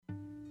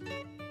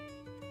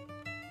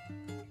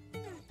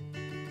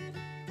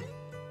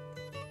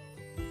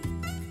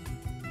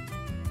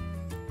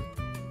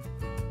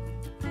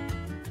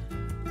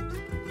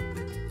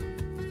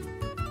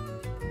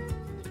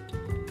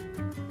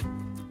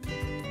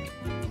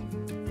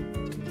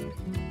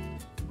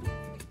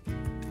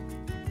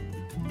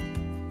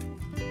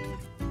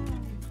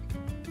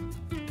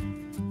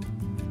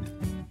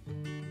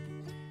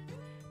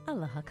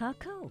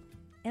Hakako.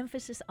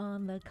 Emphasis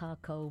on the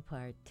kako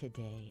part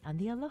today on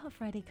the Aloha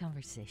Friday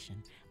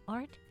conversation,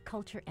 art,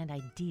 culture, and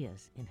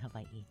ideas in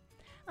Hawaii.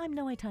 I'm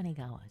Noe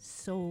Tanegawa.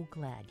 So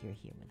glad you're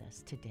here with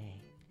us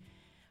today.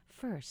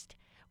 First,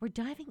 we're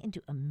diving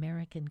into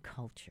American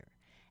culture.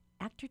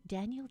 Actor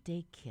Daniel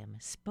Dae Kim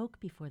spoke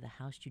before the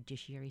House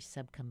Judiciary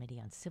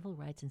Subcommittee on Civil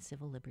Rights and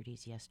Civil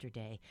Liberties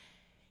yesterday.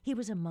 He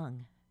was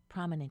among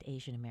prominent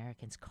Asian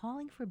Americans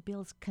calling for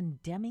bills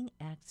condemning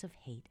acts of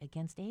hate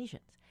against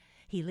Asians.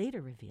 He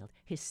later revealed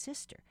his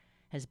sister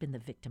has been the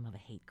victim of a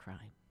hate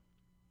crime.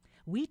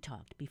 We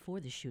talked before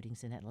the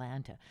shootings in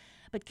Atlanta,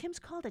 but Kim's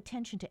called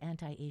attention to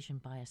anti-Asian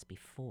bias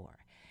before.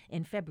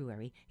 In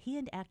February, he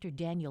and actor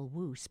Daniel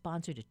Wu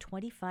sponsored a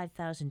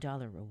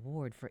 $25,000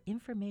 reward for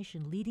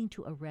information leading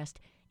to arrest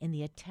in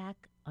the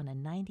attack on a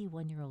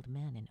 91-year-old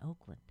man in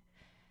Oakland.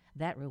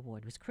 That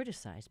reward was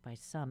criticized by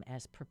some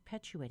as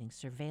perpetuating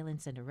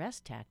surveillance and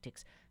arrest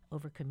tactics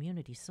over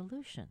community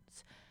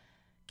solutions.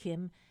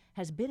 Kim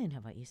has been in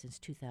Hawaii since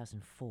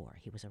 2004.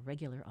 He was a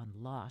regular on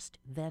Lost,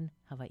 then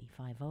Hawaii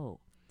 5-0.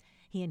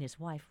 He and his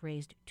wife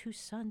raised 2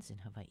 sons in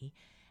Hawaii,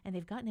 and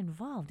they've gotten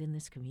involved in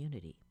this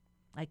community.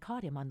 I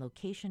caught him on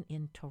location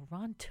in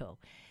Toronto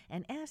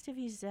and asked if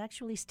he's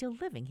actually still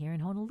living here in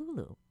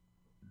Honolulu.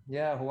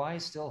 Yeah,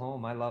 Hawaii's still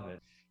home. I love it.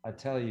 I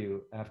tell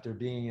you, after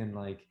being in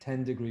like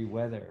 10-degree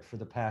weather for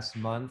the past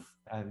month,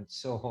 I'm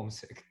so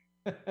homesick.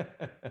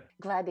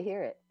 Glad to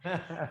hear it.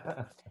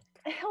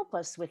 Help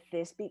us with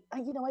this.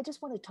 I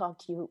just want to talk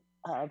to you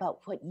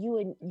about what you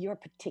and your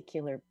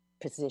particular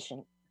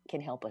position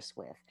can help us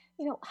with.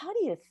 How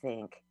do you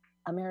think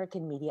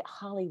American media,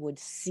 Hollywood,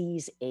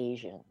 sees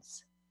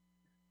Asians?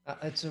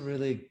 It's a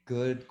really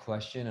good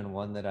question, and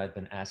one that I've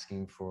been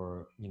asking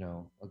for,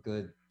 a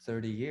good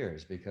 30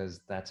 years,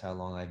 because that's how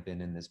long I've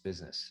been in this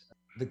business.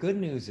 The good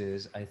news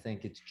is I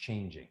think it's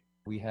changing.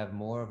 We have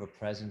more of a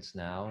presence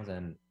now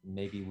than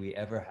maybe we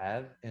ever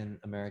have in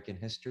American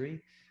history.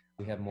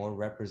 We have more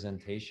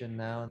representation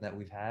now that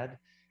we've had.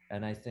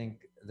 And I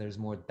think there's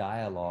more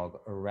dialogue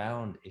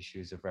around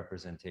issues of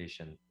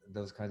representation,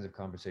 those kinds of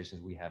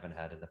conversations we haven't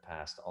had in the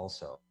past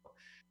also.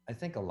 I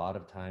think a lot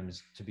of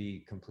times, to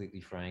be completely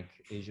frank,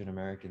 Asian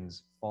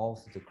Americans fall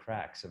through the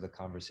cracks of the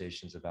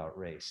conversations about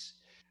race.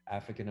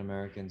 African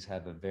Americans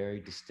have a very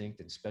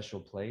distinct and special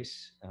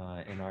place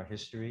in our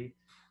history,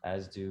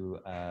 as do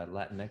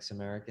Latinx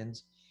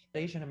Americans.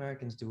 Asian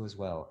Americans do as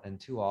well. And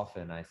too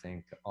often, I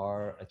think,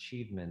 our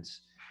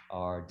achievements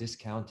are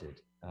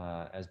discounted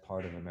as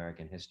part of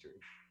American history.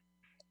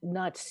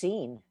 Not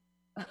seen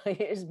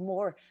is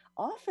more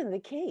often the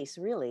case,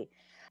 really.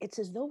 It's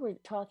as though we're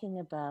talking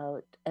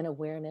about an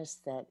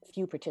awareness that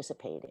few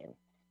participate in.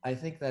 I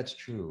think that's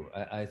true.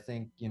 I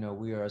think,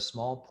 we are a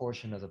small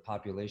portion of the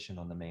population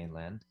on the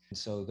mainland. And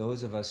so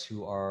those of us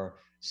who are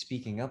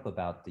speaking up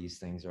about these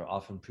things are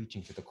often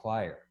preaching to the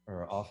choir,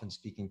 or often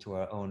speaking to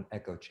our own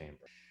echo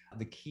chamber.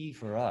 The key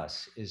for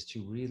us is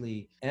to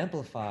really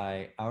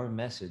amplify our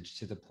message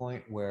to the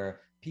point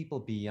where people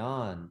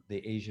beyond the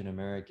Asian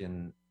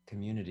American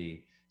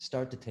community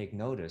start to take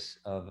notice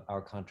of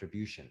our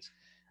contributions.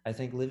 I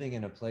think living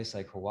in a place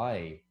like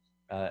Hawaii,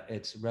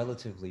 it's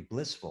relatively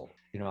blissful.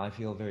 I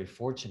feel very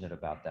fortunate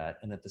about that.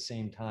 And at the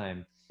same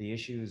time, the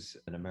issues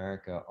in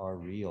America are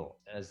real.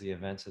 As the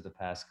events of the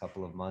past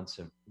couple of months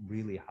have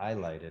really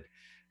highlighted,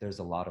 there's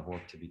a lot of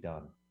work to be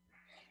done.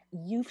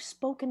 You've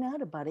spoken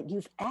out about it.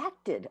 You've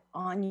acted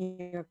on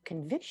your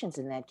convictions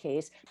in that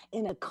case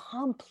in a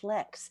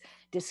complex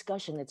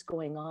discussion that's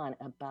going on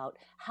about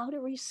how to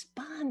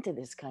respond to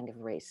this kind of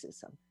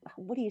racism.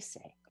 What do you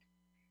say?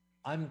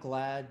 I'm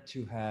glad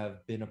to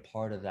have been a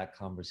part of that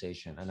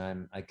conversation,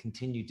 and I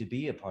continue to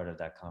be a part of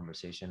that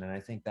conversation. And I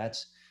think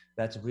that's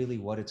really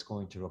what it's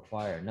going to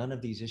require. None of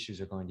these issues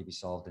are going to be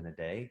solved in a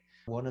day.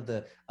 One of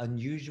the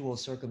unusual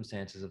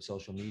circumstances of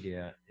social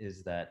media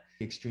is that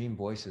extreme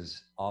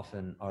voices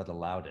often are the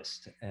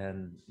loudest.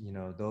 And,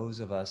 those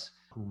of us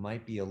who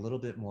might be a little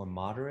bit more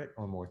moderate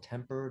or more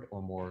tempered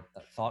or more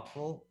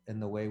thoughtful in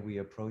the way we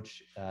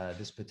approach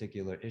this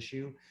particular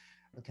issue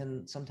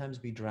can sometimes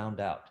be drowned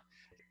out.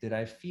 Did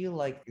I feel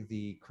like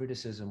the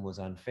criticism was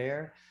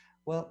unfair?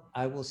 Well,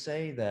 I will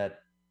say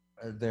that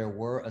there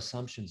were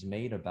assumptions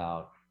made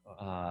about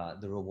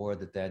the reward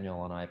that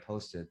Daniel and I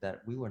posted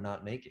that we were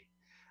not making.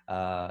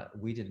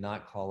 We did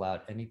not call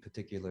out any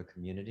particular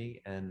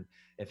community. And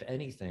if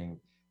anything,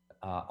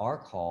 our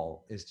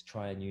call is to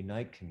try and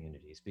unite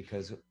communities,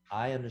 because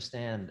I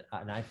understand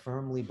and I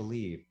firmly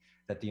believe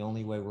that the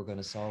only way we're going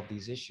to solve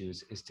these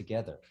issues is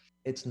together.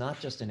 It's not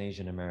just an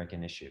Asian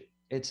American issue.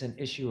 It's an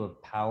issue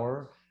of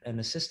power and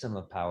a system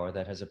of power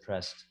that has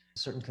oppressed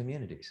certain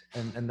communities.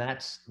 And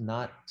that's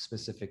not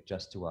specific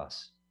just to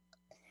us.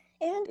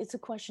 And it's a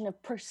question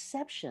of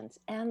perceptions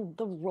and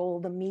the role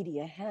the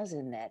media has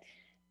in that.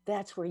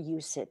 That's where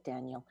you sit,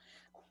 Daniel.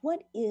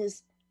 What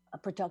is a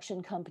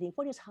production company?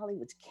 What is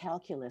Hollywood's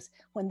calculus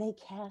when they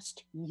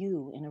cast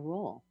you in a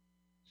role?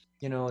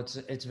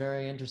 It's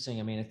very interesting.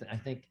 I mean, I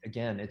think,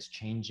 again, it's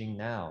changing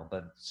now,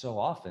 but so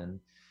often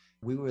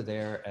we were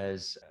there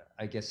as,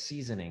 I guess,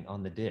 seasoning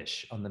on the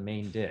dish, on the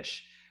main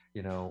dish.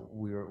 We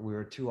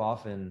were too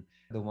often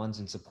the ones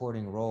in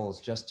supporting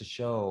roles just to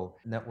show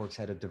networks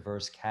had a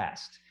diverse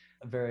cast.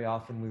 Very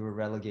often we were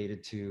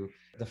relegated to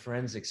the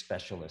forensic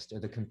specialist or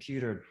the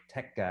computer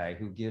tech guy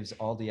who gives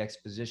all the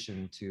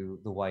exposition to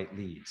the white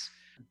leads.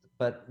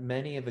 But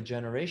many of a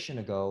generation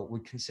ago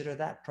would consider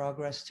that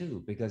progress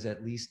too, because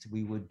at least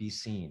we would be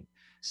seen.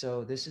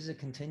 So this is a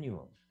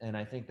continuum, and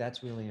I think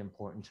that's really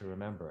important to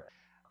remember.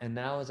 And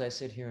now, as I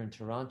sit here in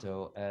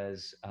Toronto,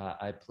 as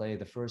I play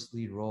the first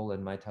lead role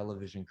in my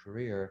television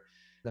career,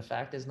 the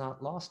fact is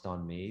not lost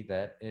on me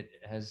that it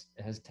has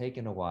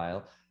taken a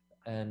while,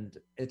 and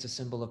it's a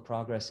symbol of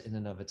progress in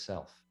and of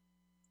itself.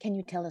 Can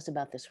you tell us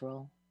about this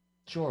role?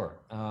 Sure.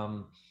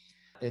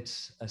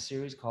 It's a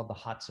series called The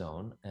Hot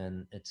Zone,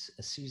 and it's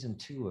a season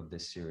 2 of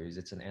this series.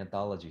 It's an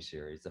anthology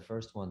series. The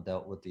first one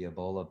dealt with the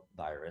Ebola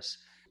virus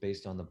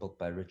based on the book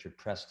by Richard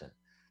Preston.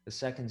 The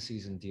second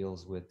season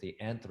deals with the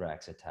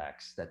anthrax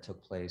attacks that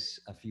took place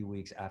a few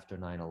weeks after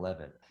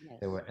 9/11. Yes.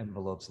 There were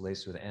envelopes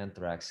laced with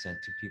anthrax sent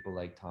to people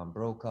like Tom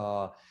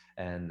Brokaw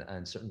and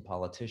certain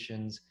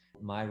politicians.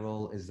 My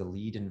role is the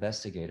lead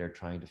investigator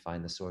trying to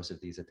find the source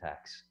of these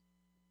attacks.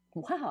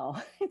 Wow,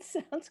 it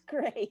sounds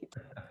great.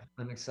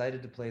 I'm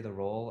excited to play the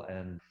role,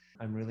 and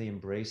I'm really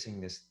embracing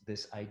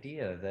this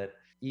idea that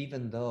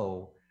even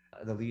though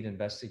the lead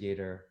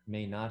investigator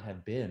may not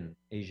have been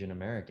Asian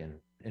American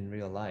in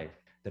real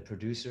life, the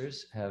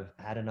producers have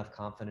had enough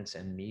confidence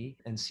in me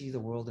and see the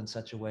world in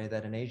such a way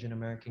that an Asian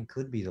American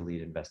could be the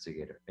lead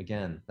investigator.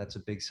 Again, that's a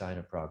big sign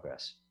of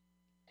progress.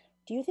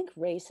 Do you think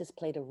race has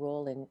played a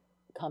role in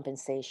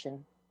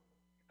compensation?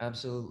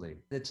 Absolutely.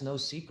 It's no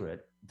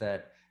secret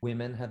that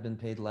women have been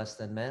paid less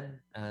than men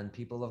and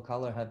people of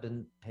color have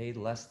been paid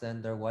less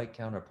than their white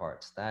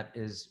counterparts. That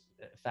is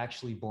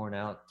factually borne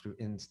out through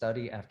in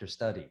study after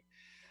study.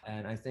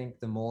 And I think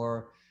the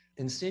more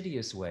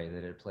insidious way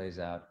that it plays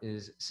out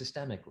is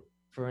systemically.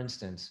 For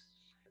instance,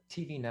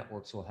 TV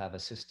networks will have a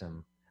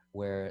system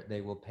where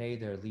they will pay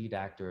their lead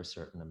actor a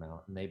certain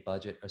amount and they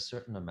budget a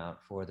certain amount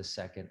for the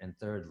second and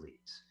third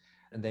leads.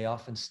 And they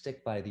often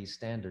stick by these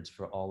standards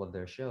for all of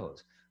their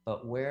shows.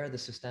 But where the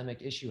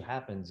systemic issue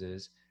happens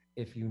is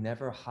if you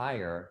never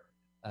hire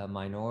a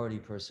minority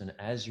person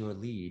as your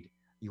lead,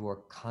 you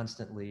are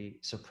constantly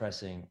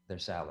suppressing their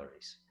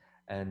salaries.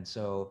 And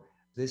so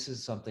this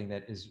is something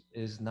that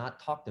is not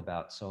talked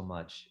about so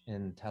much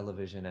in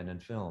television and in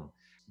film.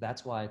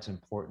 That's why it's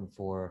important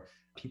for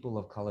people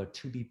of color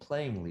to be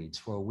playing leads,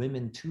 for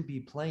women to be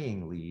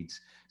playing leads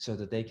so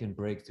that they can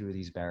break through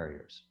these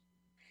barriers.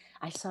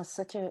 I saw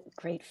such a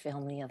great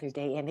film the other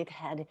day, and it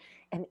had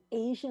an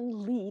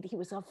Asian lead. He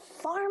was a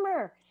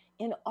farmer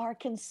in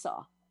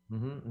Arkansas.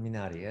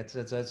 Minari.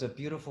 It's a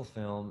beautiful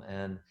film,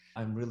 and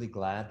I'm really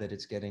glad that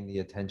it's getting the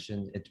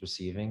attention it's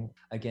receiving.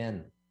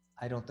 Again,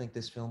 I don't think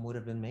this film would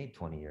have been made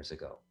 20 years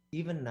ago.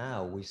 Even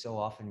now, we so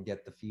often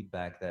get the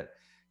feedback that,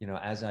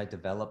 as I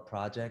develop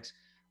projects,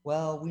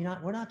 well,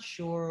 we're not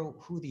sure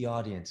who the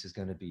audience is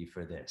going to be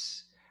for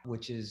this,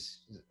 which is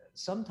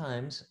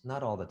sometimes,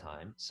 not all the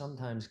time,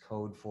 sometimes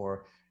code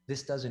for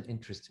this doesn't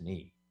interest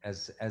me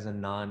as a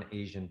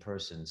non-Asian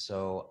person.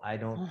 So I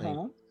don't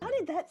think. How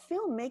did that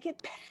film make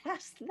it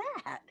past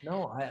that?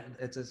 No,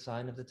 it's a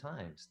sign of the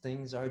times.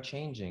 Things are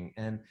changing.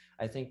 And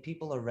I think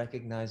people are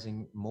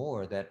recognizing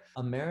more that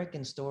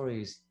American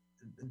stories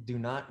do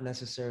not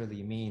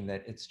necessarily mean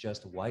that it's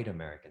just white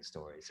American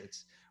stories.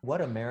 It's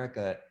what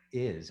America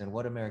is and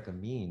what America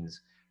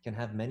means can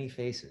have many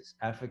faces.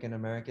 African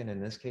American, in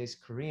this case,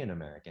 Korean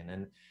American.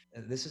 And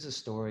this is a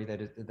story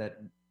that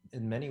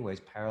in many ways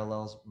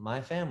parallels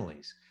my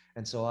family's.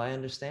 And so I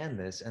understand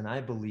this and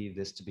I believe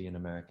this to be an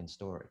American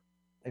story.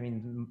 I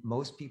mean,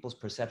 most people's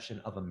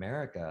perception of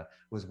America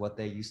was what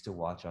they used to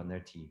watch on their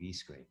TV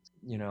screens.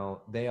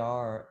 They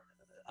are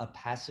a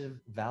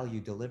passive value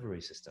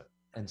delivery system.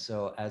 And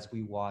so as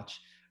we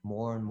watch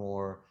more and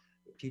more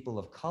people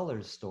of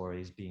color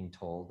stories being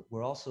told,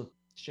 we're also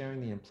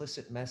sharing the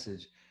implicit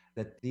message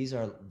that these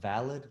are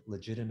valid,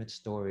 legitimate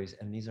stories,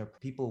 and these are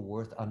people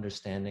worth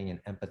understanding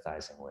and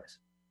empathizing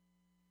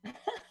with.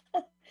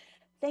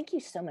 Thank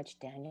you so much,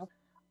 Daniel.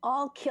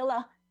 All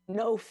killer,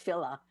 no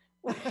filler.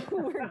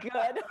 We're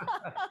good.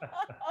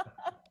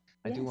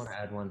 I do want to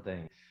add one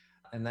thing,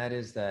 and that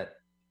is that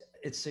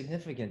it's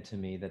significant to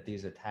me that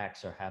these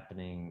attacks are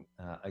happening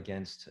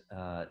against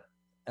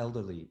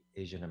elderly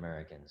Asian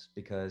Americans,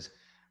 because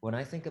when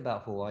I think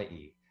about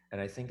Hawaii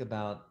and I think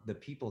about the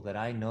people that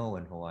I know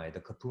in Hawaii, the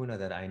kapuna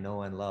that I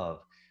know and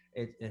love,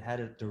 it had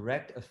a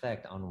direct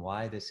effect on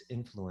why this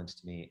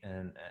influenced me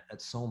and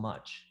so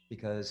much,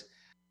 because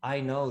I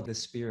know the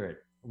spirit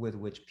with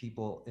which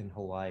people in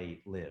Hawaii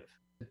live.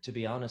 To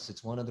be honest,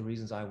 it's one of the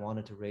reasons I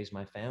wanted to raise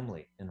my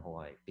family in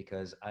Hawaii,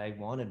 because I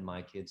wanted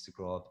my kids to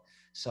grow up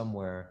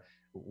somewhere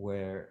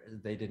where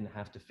they didn't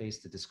have to face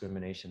the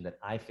discrimination that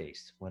I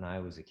faced when I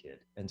was a kid.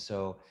 And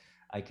so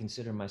I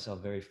consider myself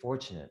very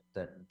fortunate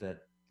that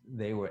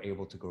they were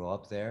able to grow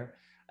up there.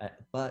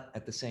 But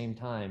at the same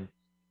time,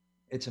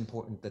 it's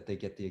important that they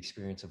get the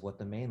experience of what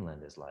the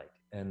mainland is like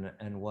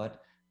and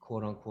what,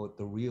 quote unquote,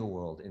 the real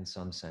world in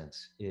some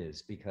sense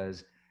is,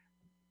 because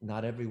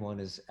not everyone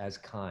is as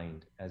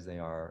kind as they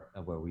are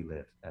where we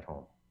live at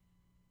home.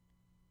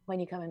 When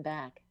you coming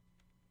back?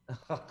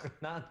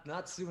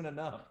 Not soon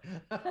enough.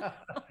 Okay.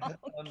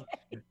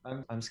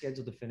 I'm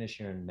scheduled to finish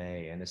here in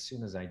May, and as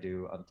soon as I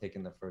do, I'm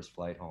taking the first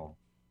flight home.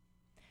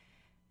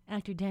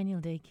 Actor Daniel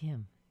Day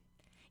Kim.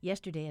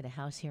 Yesterday at a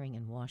House hearing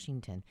in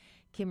Washington,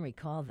 Kim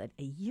recalled that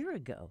a year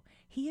ago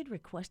he had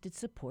requested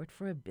support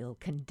for a bill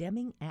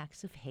condemning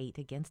acts of hate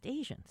against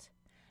Asians.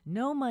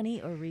 No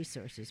money or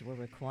resources were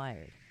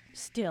required.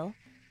 Still,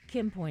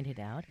 Kim pointed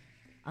out,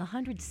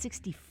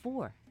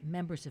 164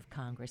 members of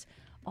Congress,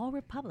 all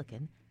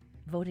Republican,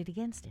 voted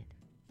against it.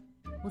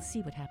 We'll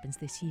see what happens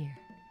this year.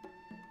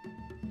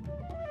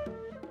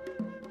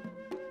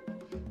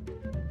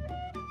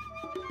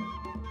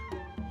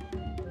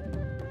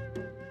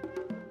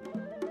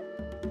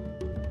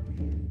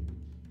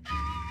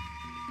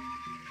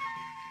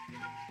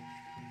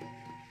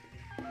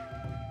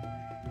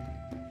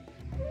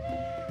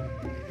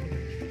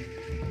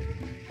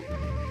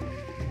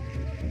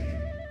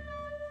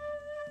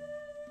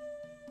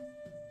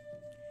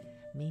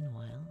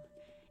 Meanwhile,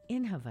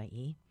 in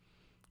Hawaii,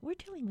 we're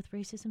dealing with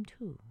racism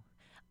too.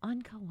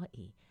 On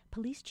Kauai,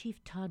 Police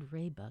Chief Todd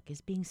Raybuck is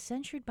being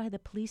censured by the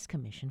Police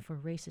Commission for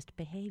racist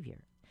behavior.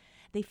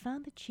 They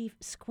found the chief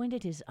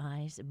squinted his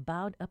eyes,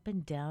 bowed up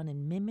and down,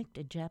 and mimicked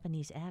a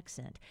Japanese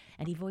accent,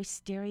 and he voiced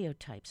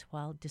stereotypes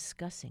while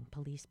discussing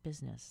police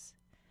business.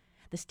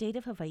 The State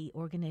of Hawaii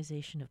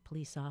Organization of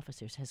Police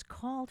Officers has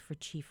called for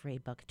Chief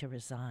Raybuck to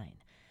resign.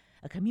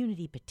 A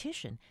community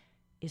petition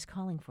is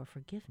calling for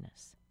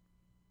forgiveness.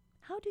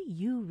 How do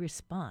you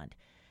respond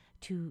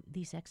to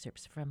these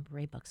excerpts from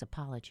Raybuck's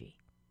apology?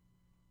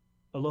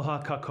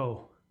 Aloha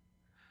kako.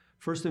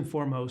 First and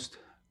foremost,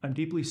 I'm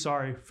deeply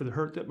sorry for the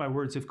hurt that my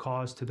words have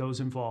caused to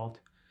those involved,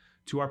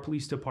 to our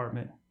police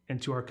department,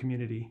 and to our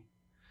community.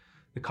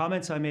 The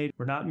comments I made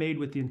were not made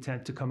with the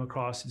intent to come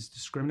across as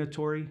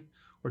discriminatory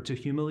or to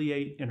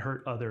humiliate and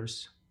hurt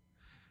others.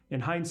 In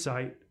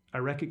hindsight, I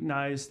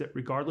recognize that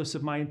regardless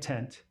of my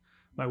intent,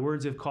 my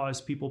words have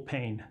caused people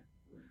pain.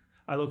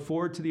 I look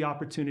forward to the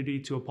opportunity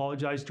to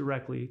apologize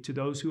directly to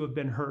those who have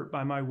been hurt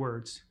by my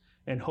words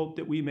and hope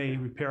that we may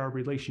repair our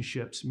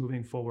relationships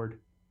moving forward.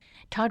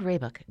 Todd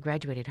Raybuck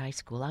graduated high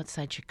school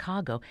outside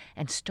Chicago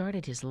and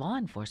started his law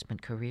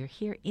enforcement career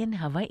here in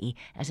Hawaii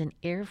as an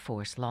Air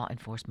Force law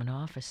enforcement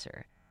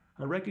officer.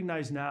 I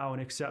recognize now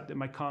and accept that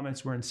my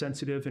comments were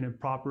insensitive and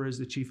improper as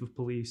the chief of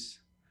police.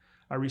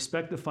 I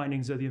respect the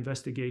findings of the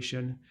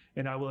investigation,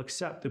 and I will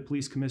accept the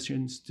police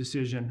commission's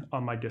decision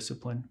on my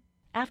discipline.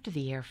 After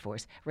the Air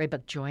Force,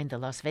 Raybuck joined the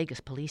Las Vegas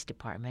Police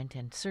Department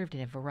and served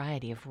in a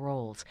variety of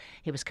roles.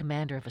 He was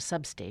commander of a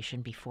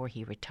substation before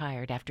he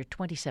retired after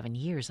 27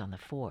 years on the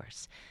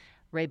force.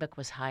 Raybuck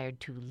was hired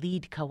to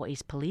lead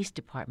Kauai's police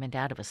department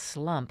out of a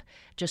slump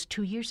just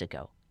 2 years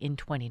ago, in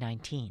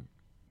 2019.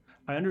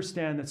 I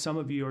understand that some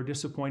of you are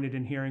disappointed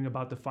in hearing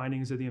about the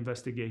findings of the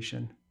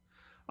investigation.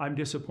 I'm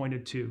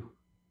disappointed too.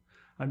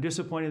 I'm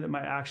disappointed that my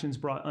actions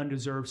brought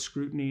undeserved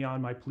scrutiny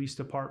on my police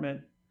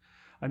department.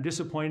 I'm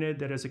disappointed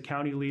that as a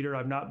county leader,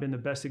 I've not been the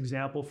best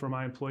example for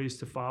my employees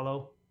to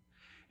follow.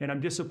 And I'm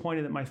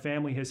disappointed that my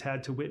family has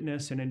had to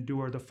witness and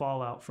endure the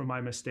fallout from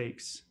my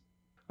mistakes.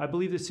 I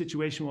believe this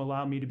situation will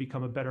allow me to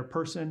become a better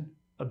person,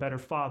 a better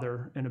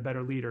father, and a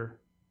better leader.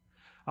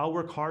 I'll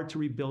work hard to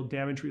rebuild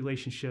damaged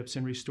relationships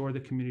and restore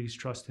the community's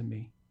trust in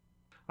me.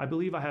 I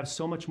believe I have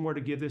so much more to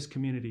give this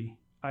community.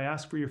 I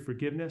ask for your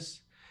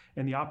forgiveness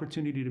and the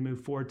opportunity to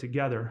move forward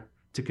together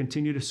to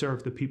continue to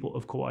serve the people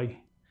of Kauai.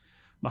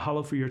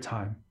 Mahalo for your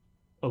time.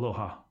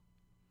 Aloha.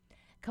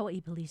 Kauai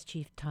Police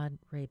Chief Todd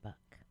Raybuck.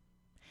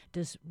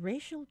 Does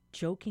racial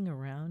joking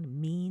around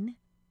mean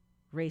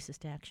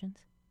racist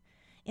actions?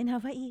 In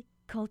Hawaii,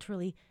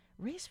 culturally,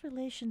 race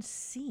relations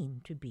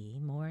seem to be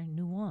more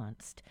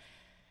nuanced.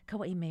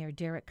 Kauai Mayor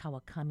Derek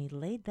Kawakami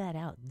laid that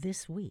out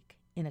this week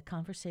in a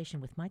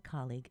conversation with my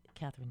colleague,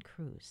 Catherine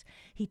Cruz.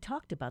 He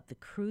talked about the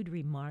crude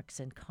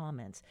remarks and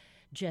comments,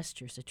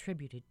 gestures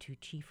attributed to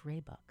Chief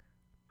Raybuck.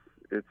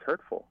 It's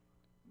hurtful.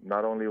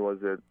 Not only was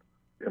it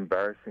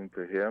embarrassing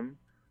to him,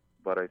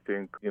 but I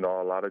think, a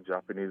lot of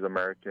Japanese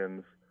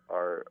Americans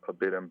are a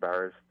bit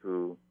embarrassed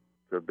to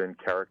have been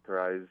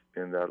characterized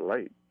in that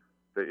light.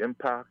 The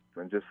impact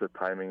and just the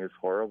timing is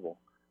horrible.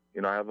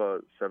 I have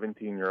a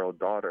 17-year-old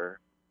daughter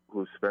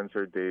who spends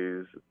her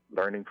days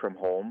learning from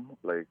home,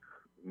 like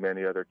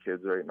many other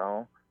kids right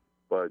now,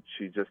 but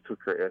she just took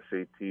her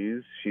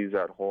SATs. She's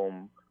at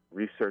home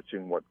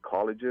researching what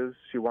colleges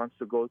she wants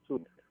to go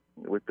to.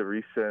 With the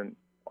recent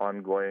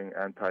ongoing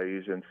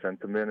anti-Asian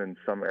sentiment in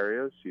some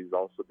areas, she's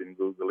also been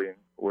Googling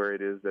where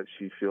it is that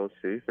she feels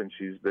safe, and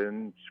she's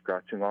been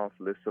scratching off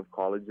lists of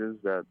colleges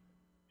that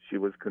she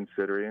was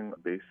considering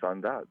based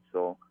on that.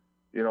 So,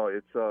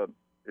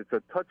 it's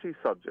a touchy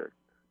subject,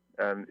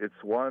 and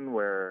it's one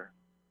where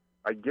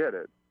I get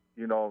it.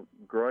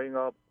 Growing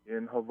up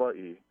in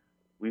Hawaii,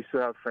 we used to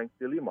have Frank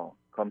DeLimo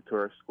come to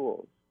our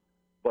schools.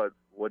 But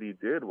what he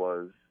did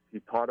was he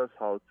taught us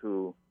how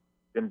to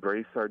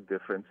embrace our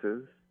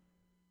differences,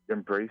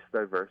 embrace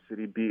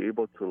diversity, be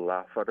able to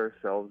laugh at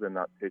ourselves and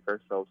not take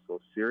ourselves so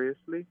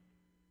seriously.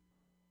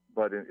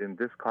 But in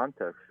this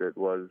context, it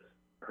was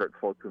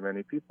hurtful to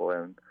many people.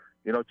 And,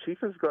 Chief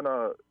he's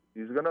gonna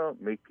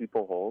make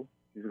people whole.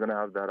 He's gonna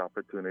have that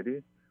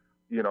opportunity,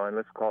 and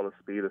let's call a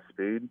spade a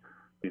spade.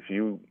 If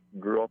you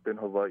grew up in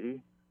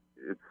Hawaii,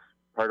 it's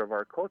part of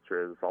our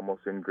culture. It's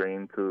almost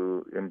ingrained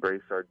to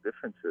embrace our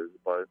differences,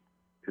 but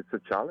it's a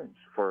challenge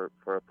for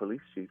a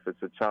police chief.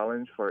 It's a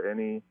challenge for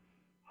any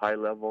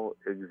high-level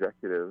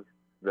executive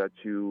that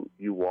you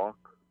walk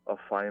a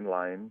fine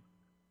line,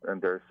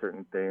 and there are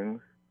certain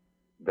things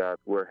that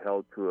were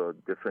held to a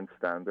different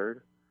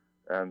standard,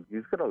 and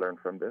he's going to learn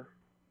from this.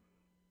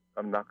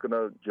 I'm not going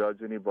to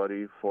judge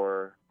anybody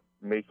for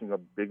making a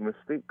big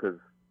mistake because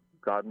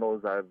God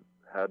knows I've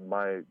had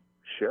my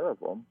share of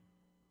them.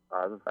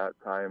 I've at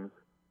times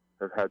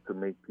have had to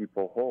make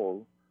people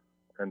whole,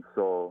 and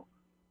so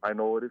I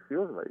know what it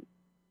feels like,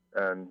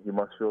 and he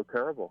must feel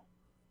terrible.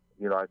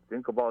 I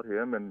think about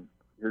him and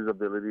his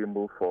ability to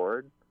move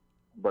forward,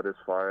 but as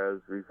far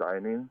as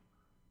resigning,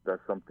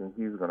 that's something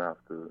he's going to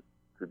have to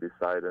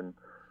decide, and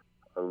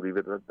I'll leave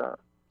it at that.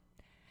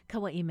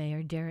 Kauai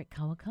Mayor Derek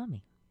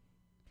Kawakami,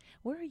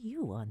 where are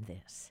you on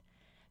this?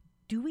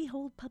 Do we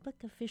hold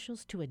public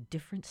officials to a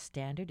different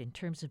standard in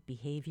terms of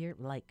behavior,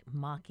 like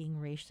mocking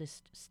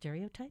racist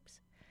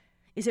stereotypes?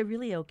 Is it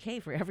really okay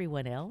for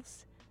everyone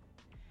else?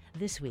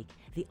 This week,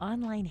 the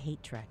online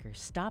hate tracker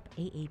Stop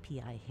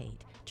AAPI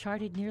Hate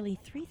charted nearly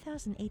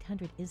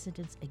 3,800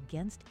 incidents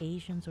against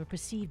Asians or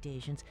perceived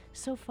Asians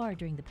so far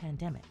during the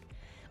pandemic.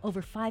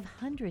 Over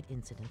 500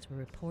 incidents were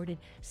reported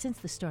since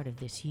the start of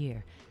this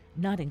year,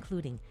 not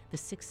including the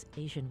 6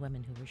 Asian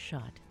women who were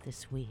shot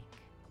this week.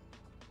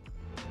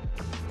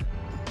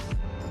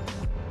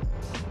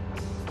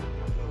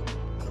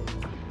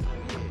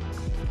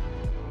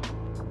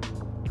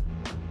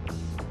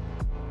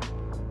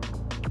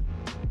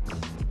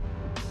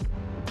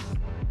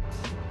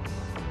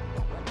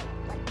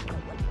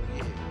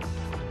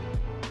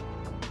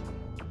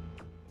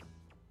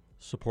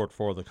 Support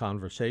for the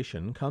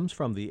conversation comes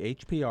from the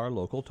HPR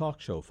Local Talk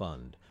Show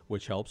Fund,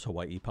 which helps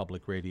Hawaii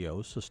Public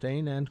Radio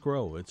sustain and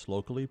grow its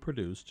locally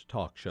produced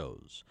talk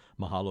shows.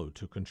 Mahalo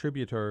to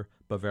contributor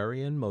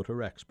Bavarian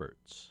Motor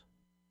Experts.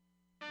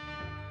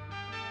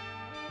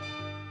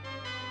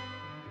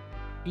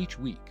 Each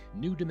week,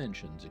 New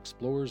Dimensions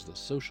explores the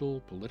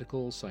social,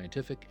 political,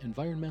 scientific,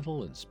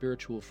 environmental, and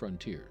spiritual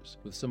frontiers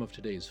with some of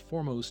today's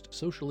foremost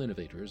social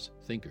innovators,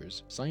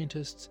 thinkers,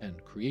 scientists,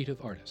 and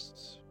creative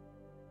artists.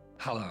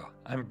 Hello,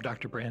 I'm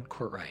Dr. Brant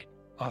Courtwright,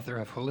 author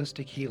of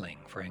Holistic Healing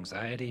for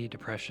Anxiety,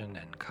 Depression,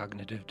 and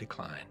Cognitive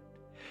Decline.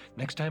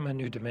 Next time on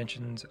New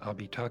Dimensions, I'll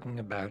be talking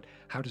about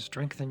how to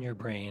strengthen your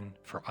brain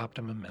for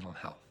optimum mental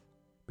health.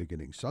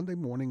 Beginning Sunday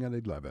morning at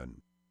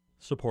 11.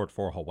 Support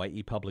for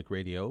Hawaii Public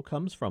Radio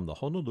comes from the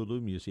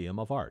Honolulu Museum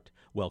of Art,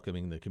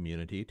 welcoming the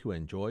community to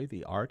enjoy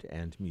the art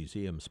and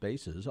museum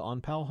spaces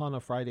on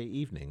Pauhana Friday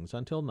evenings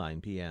until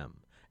 9 p.m.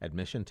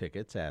 Admission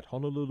tickets at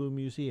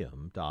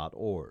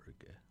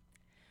honolulumuseum.org.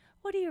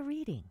 What are you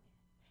reading?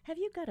 Have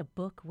you got a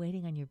book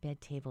waiting on your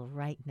bed table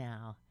right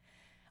now?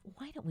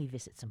 Why don't we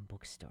visit some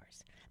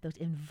bookstores? Those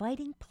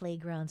inviting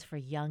playgrounds for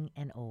young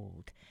and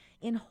old.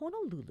 In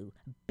Honolulu,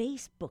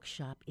 Base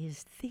Bookshop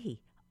is the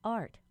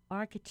art,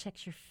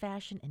 architecture,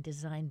 fashion, and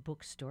design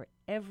bookstore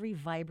every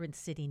vibrant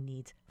city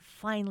needs.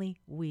 Finally,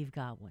 we've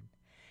got one.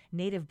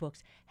 Native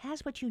Books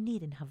has what you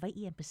need in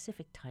Hawaii and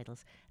Pacific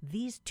titles.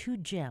 These 2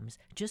 gems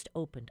just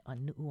opened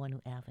on Nu'uanu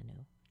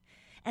Avenue.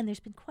 And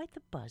there's been quite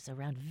the buzz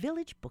around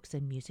Village Books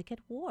and Music at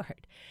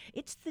Ward.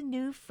 It's the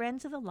new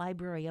Friends of the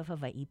Library of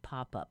Hawaii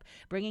pop-up,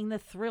 bringing the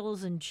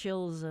thrills and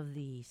chills of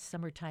the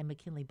summertime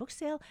McKinley book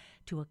sale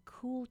to a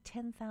cool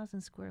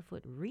 10,000 square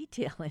foot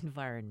retail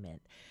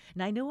environment.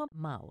 Nainoa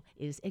Mau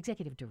is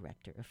executive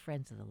director of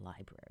Friends of the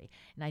Library.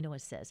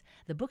 Nainoa says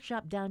the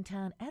bookshop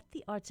downtown at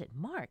the Arts at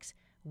Marks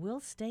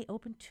will stay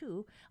open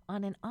too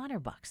on an honor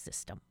box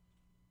system.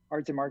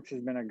 Arts at Marks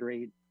has been a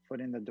great foot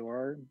in the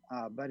door,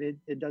 but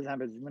it does have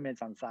its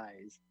limits on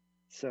size.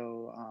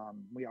 So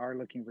we are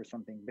looking for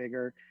something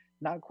bigger,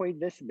 not quite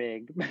this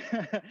big.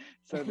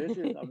 So this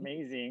is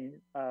amazing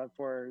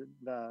for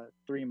the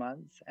 3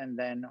 months, and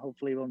then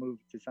hopefully we'll move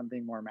to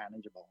something more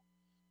manageable.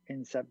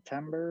 In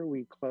September,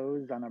 we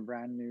closed on a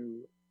brand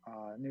new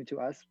to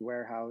us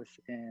warehouse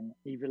in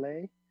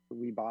Iwilei.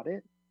 We bought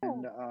it,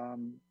 and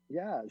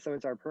so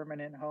it's our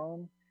permanent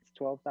home.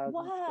 12,000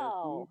 square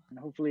feet, and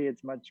hopefully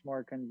it's much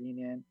more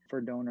convenient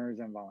for donors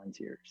and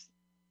volunteers.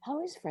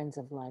 How is Friends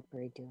of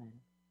Library doing?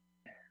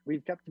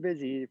 We've kept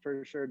busy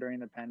for sure during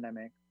the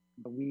pandemic,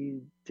 but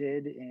we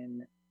did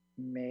in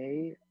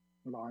May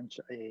launch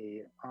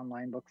a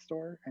online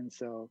bookstore, and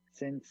so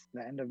since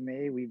the end of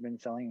May we've been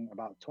selling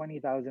about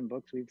 20,000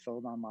 books we've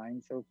sold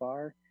online so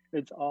far.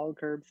 It's all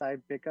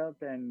curbside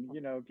pickup, and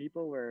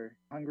people were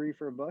hungry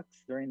for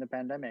books during the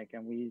pandemic,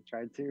 and we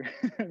tried to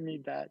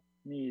meet that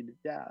need.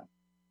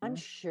 I'm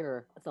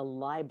sure the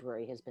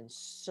library has been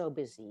so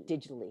busy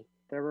digitally.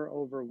 There were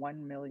over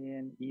 1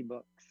 million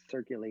ebooks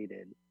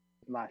circulated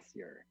last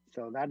year.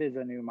 So that is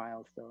a new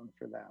milestone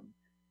for them.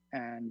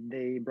 And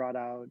they brought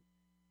out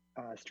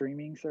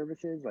streaming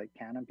services like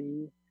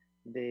Canopy.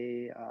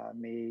 They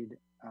made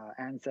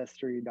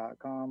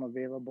Ancestry.com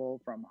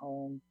available from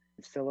home.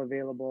 It's still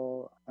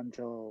available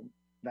until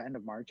the end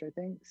of March, I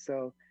think.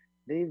 So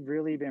they've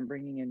really been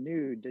bringing in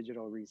new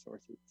digital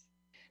resources.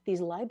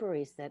 These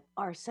libraries that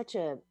are such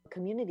a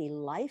community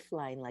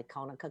lifeline, like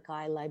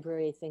Kaunakakai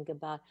Library, I think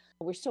about,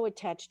 we're so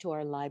attached to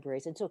our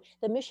libraries. And so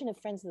the mission of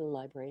Friends of the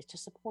Library is to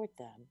support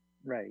them.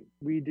 Right.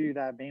 We do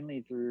that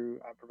mainly through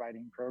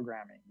providing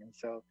programming. And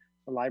so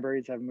the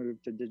libraries have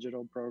moved to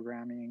digital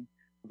programming,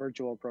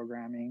 virtual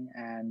programming,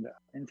 and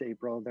into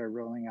April, they're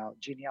rolling out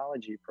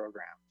genealogy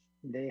programs.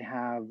 They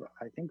have,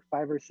 I think,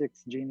 5 or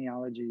 6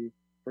 genealogy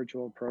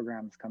virtual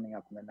programs coming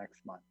up in the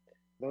next month.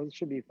 Those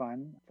should be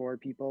fun for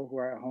people who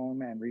are at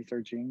home and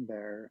researching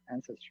their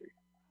ancestry.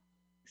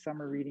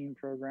 Summer reading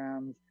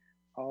programs,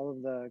 all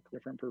of the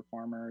different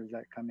performers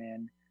that come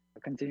in,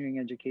 continuing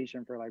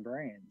education for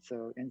librarians.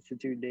 So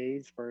Institute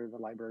Days for the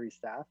library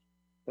staff,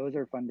 those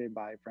are funded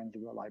by Friends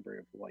of the Library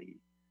of Hawaii.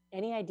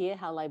 Any idea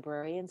how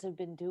librarians have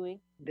been doing?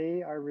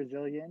 They are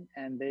resilient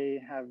and they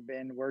have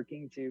been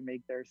working to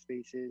make their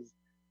spaces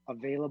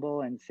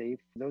available and safe.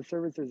 Those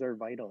services are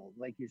vital.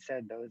 Like you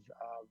said, those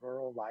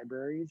rural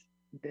libraries,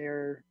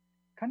 they're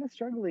kind of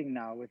struggling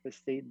now with the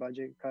state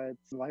budget cuts.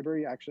 The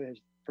library actually has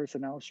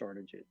personnel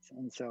shortages.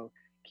 And so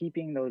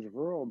keeping those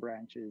rural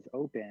branches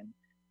open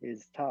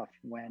is tough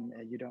when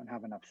you don't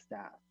have enough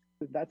staff.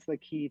 That's the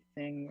key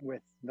thing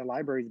with the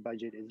library's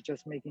budget, is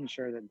just making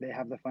sure that they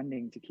have the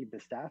funding to keep the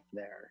staff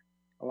there.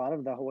 A lot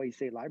of the Hawaii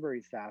State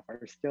Library staff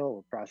are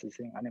still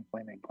processing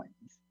unemployment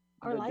claims.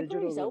 Are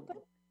libraries open?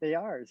 They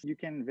are. So you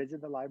can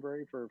visit the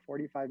library for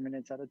 45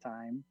 minutes at a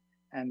time,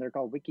 and they're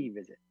called wiki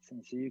visits.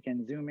 And so you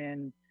can zoom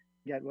in,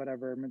 get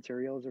whatever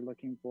materials you're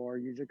looking for,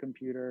 use the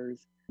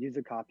computers, use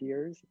the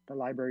copiers. The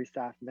library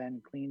staff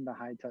then clean the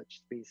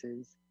high-touch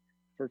spaces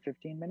for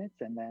 15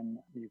 minutes, and then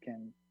you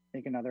can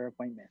make another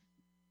appointment.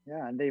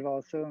 Yeah, and they've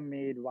also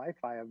made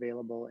Wi-Fi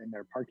available in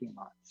their parking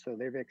lots. So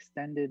they've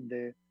extended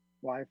the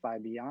Wi-Fi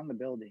beyond the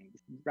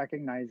buildings,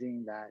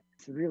 recognizing that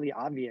it's really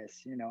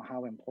obvious,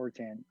 how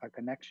important a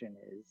connection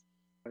is.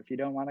 If you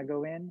don't want to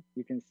go in,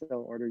 you can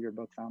still order your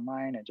books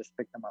online and just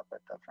pick them up at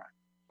the front.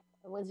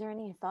 Was there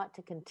any thought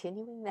to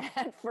continuing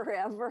that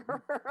forever?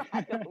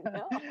 I don't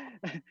know.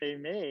 They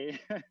may.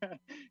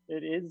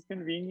 It is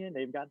convenient.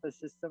 They've got the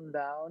system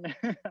down.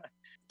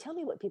 Tell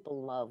me what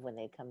people love when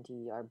they come to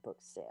your book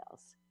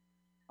sales.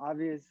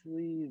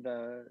 Obviously,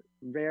 the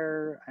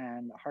rare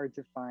and hard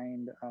to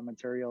find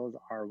materials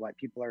are what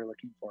people are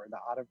looking for, the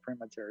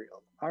out-of-print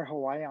materials. Our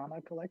Hawaiiana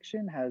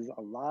collection has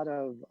a lot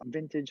of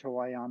vintage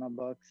Hawaiiana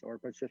books or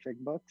Pacific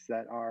books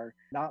that are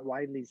not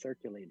widely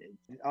circulated.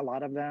 A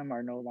lot of them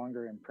are no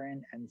longer in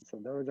print, and so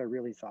those are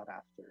really sought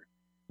after.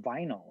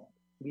 Vinyl.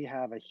 We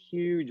have a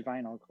huge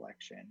vinyl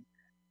collection,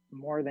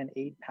 more than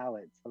 8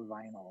 pallets of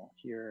vinyl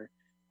here.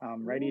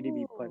 Ready to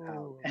be put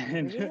out.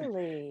 And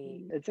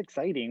really? It's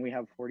exciting. We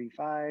have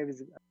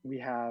 45s. We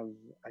have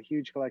a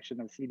huge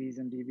collection of CDs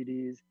and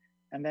DVDs.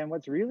 And then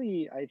what's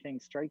really, I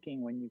think,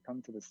 striking when you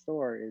come to the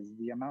store is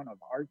the amount of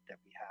art that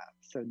we have.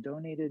 So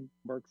donated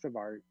works of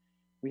art.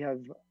 We have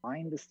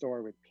lined the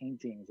store with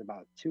paintings.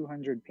 About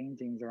 200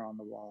 paintings are on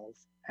the walls.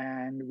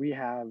 And we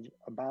have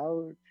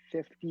about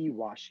 50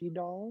 washi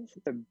dolls.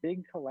 It's a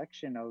big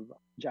collection of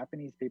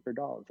Japanese paper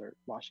dolls, or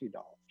washi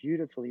dolls,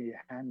 beautifully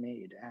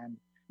handmade. And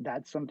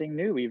that's something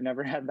new. We've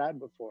never had that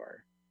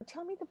before.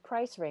 Tell me the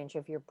price range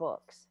of your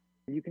books.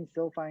 You can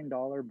still find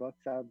dollar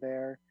books out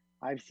there.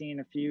 I've seen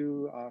a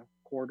few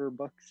quarter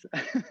books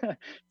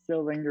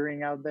still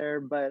lingering out there,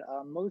 but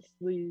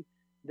mostly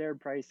they're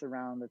priced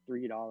around the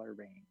 $3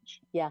 range.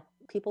 Yeah,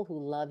 people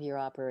who love your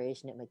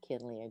operation at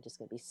McKinley are just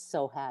going to be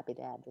so happy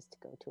to have this to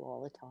go to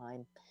all the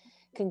time.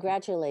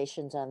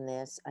 Congratulations on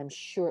this. I'm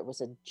sure it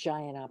was a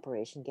giant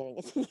operation getting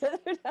it together.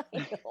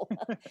 I know.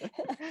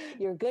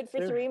 You're good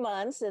for 3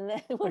 months, and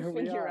then we'll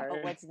figure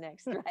out what's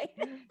next, right?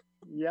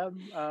 Yep.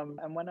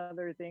 And one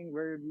other thing,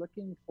 we're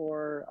looking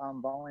for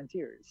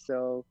volunteers.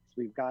 So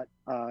we've got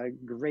a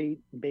great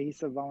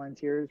base of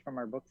volunteers from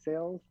our book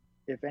sales.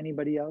 If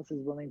anybody else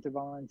is willing to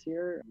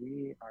volunteer,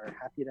 we are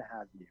happy to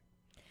have you.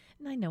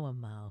 Nainoa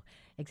Mao,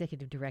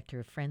 Executive Director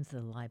of Friends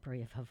of the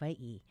Library of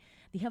Hawaii.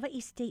 The Hawaii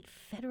State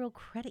Federal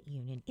Credit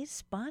Union is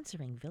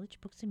sponsoring Village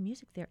Books and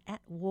Music. They're at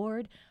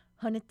Ward,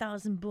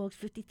 100,000 books,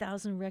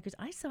 50,000 records.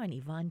 I saw an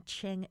Yvonne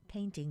Cheng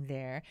painting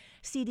there.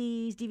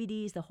 CDs,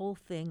 DVDs, the whole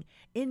thing.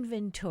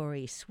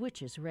 Inventory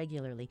switches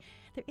regularly.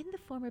 They're in the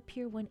former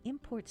Pier 1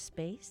 import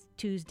space,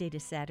 Tuesday to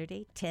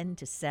Saturday, 10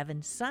 to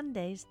 7,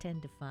 Sundays,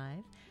 10 to 5.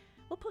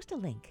 We'll post a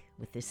link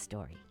with this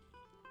story.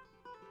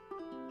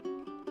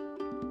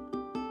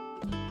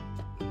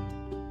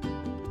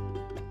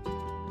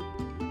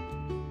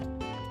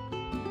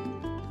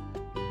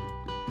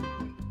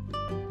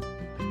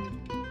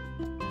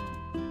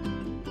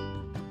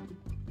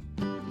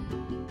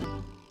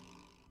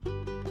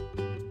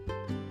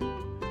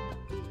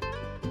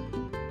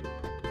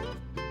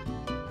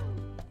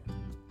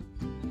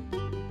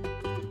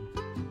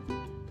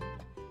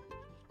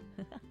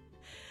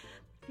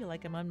 feel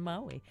like I'm on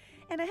Maui.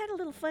 And I had a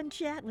little fun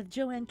chat with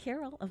Joanne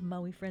Carroll of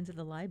Maui Friends of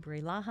the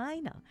Library,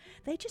 Lahaina.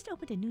 They just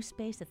opened a new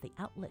space at the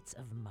outlets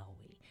of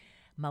Maui.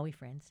 Maui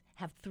Friends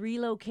have 3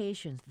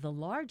 locations, the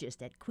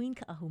largest at Queen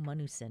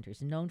Ka'ahumanu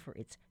Centers, known for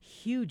its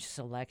huge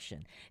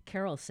selection.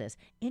 Carol says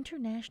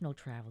international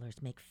travelers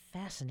make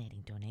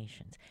fascinating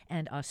donations,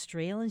 and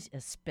Australians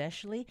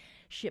especially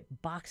ship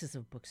boxes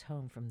of books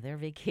home from their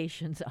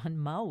vacations on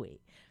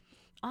Maui.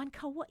 On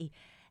Kauai,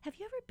 have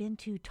you ever been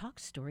to Talk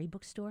Story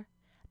Bookstore,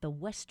 the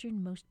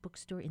westernmost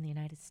bookstore in the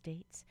United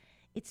States?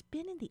 It's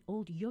been in the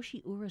old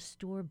Yoshiura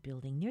store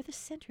building near the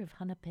center of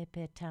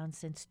Hanapepe town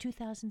since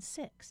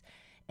 2006.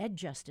 Ed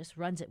Justice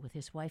runs it with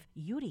his wife,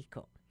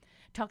 Yuriko.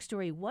 Talk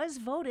Story was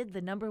voted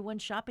the #1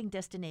 shopping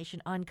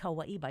destination on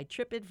Kauai by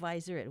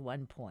TripAdvisor at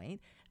one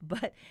point,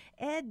 but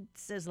Ed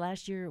says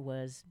last year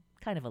was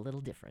kind of a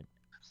little different.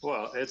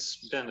 Well,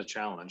 it's been a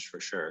challenge for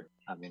sure.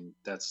 I mean,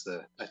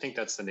 I think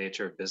that's the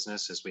nature of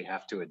business, is we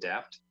have to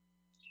adapt.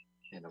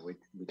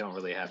 We don't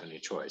really have any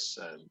choice.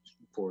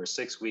 For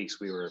 6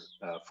 weeks, we were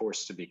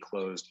forced to be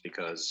closed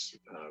because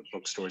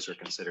bookstores are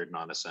considered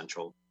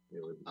non-essential. They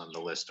were on the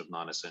list of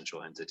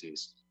non-essential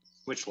entities,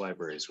 which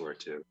libraries were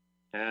too.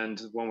 And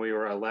when we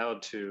were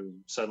allowed to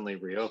suddenly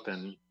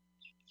reopen,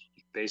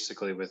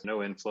 basically with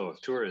no inflow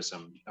of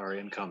tourism, our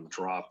income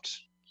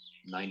dropped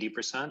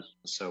 90%.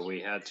 So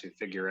we had to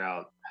figure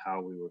out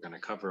how we were going to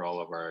cover all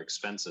of our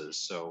expenses.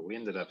 So we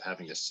ended up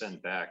having to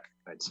send back,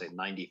 I'd say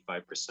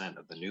 95%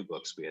 of the new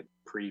books we had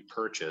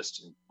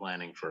pre-purchased and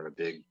planning for a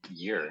big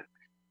year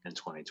in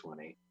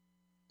 2020.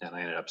 And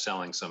I ended up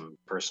selling some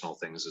personal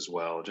things as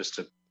well, just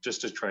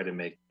to try to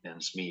make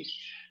ends meet.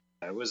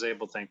 I was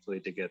able, thankfully,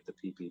 to get the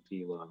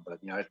PPP loan. But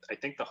I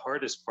think the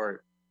hardest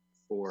part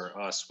for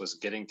us was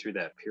getting through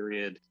that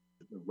period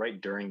right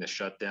during the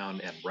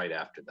shutdown and right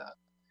after that.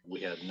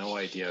 We had no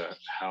idea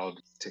how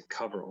to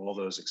cover all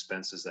those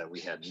expenses that we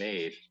had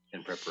made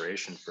in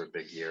preparation for a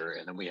big year.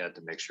 And then we had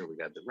to make sure we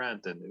got the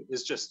rent. And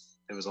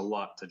it was a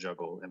lot to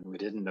juggle. And we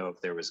didn't know if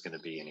there was going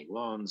to be any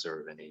loans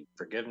or any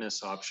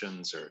forgiveness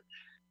options.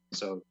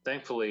 So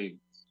thankfully,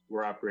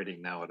 we're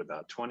operating now at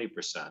about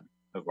 20%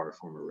 of our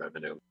former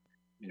revenue.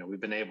 We've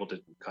been able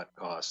to cut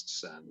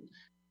costs and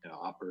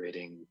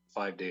operating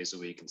 5 days a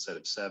week instead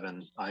of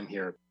 7. I'm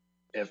here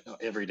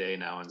every day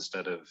now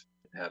instead of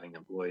having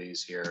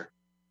employees here.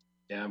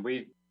 And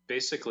we've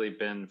basically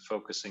been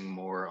focusing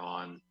more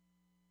on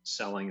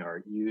selling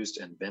our used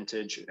and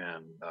vintage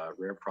and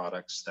rare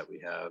products that we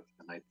have.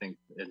 And I think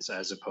it's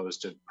as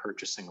opposed to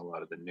purchasing a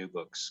lot of the new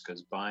books,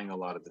 because buying a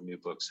lot of the new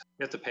books,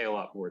 you have to pay a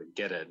lot more to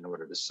get it in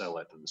order to sell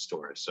it in the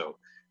store. So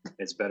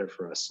it's better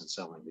for us than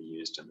selling the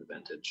used and the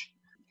vintage.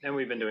 And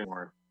we've been doing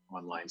more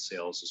online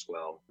sales as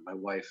well. My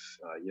wife,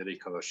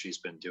 Yuriko, she's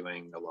been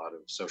doing a lot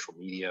of social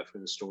media for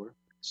the store.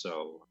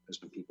 So there's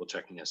been people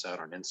checking us out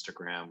on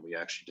Instagram. We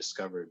actually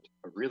discovered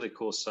a really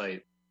cool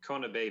site.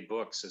 Kona Bay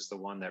Books is the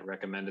one that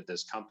recommended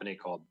this company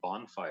called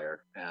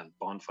Bonfire. And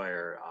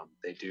Bonfire,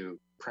 they do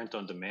print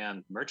on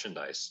demand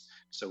merchandise.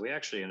 So we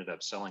actually ended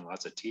up selling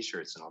lots of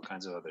t-shirts and all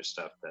kinds of other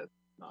stuff that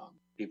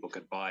people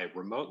could buy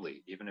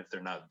remotely. Even if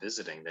they're not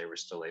visiting, they were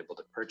still able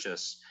to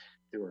purchase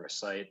through our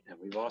site. And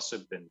we've also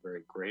been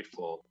very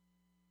grateful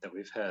that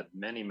we've had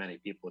many, many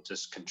people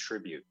just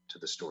contribute to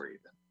the store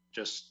even.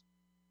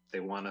 They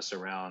want us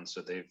around,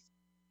 so they've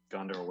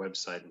gone to our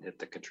website and hit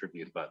the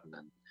contribute button.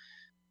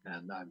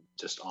 And I'm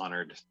just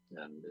honored,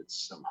 and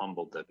I'm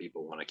humbled that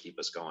people want to keep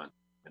us going.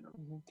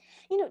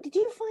 Did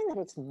you find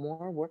that it's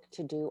more work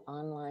to do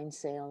online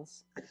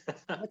sales?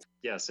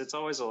 Yes, it's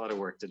always a lot of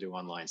work to do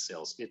online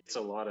sales. It's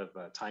a lot of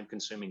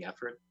time-consuming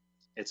effort.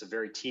 It's a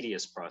very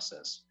tedious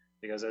process,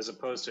 because as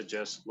opposed to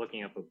just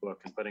looking up a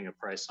book and putting a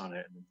price on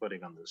it and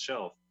putting it on the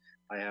shelf,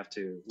 I have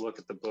to look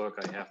at the book.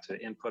 I have to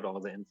input all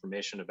the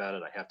information about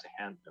it. I have to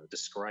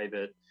describe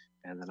it,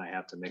 and then I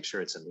have to make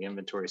sure it's in the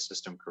inventory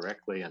system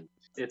correctly. And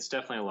it's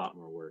definitely a lot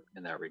more work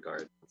in that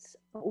regard.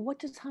 What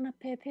does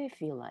Hanapepe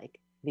feel like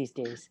these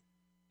days?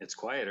 It's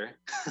quieter.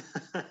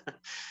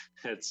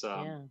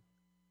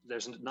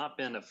 There's not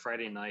been a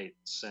Friday night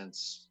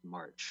since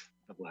March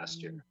of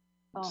last year.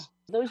 Oh,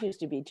 those used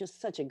to be just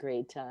such a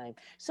great time.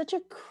 Such a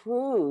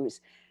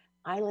cruise,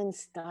 island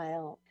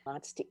style,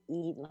 lots to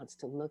eat, lots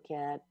to look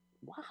at.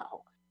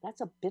 Wow,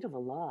 that's a bit of a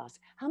loss.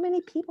 How many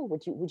people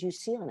would you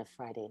see on a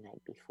Friday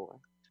night before?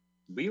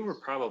 We were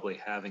probably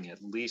having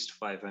at least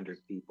 500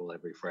 people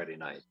every Friday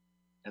night.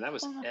 And that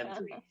was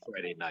every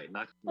Friday night,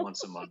 not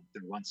once a month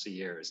or once a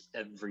year. It's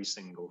every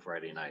single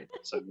Friday night.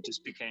 So it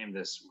just became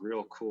this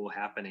real cool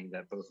happening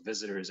that both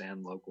visitors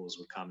and locals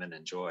would come and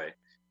enjoy.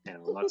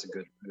 And lots of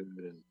good food.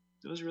 And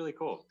it was really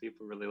cool.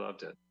 People really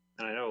loved it.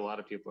 And I know a lot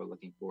of people are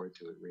looking forward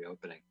to it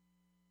reopening.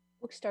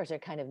 Bookstores are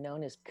kind of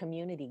known as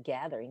community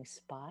gathering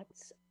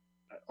spots.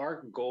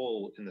 Our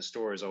goal in the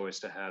store is always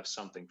to have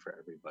something for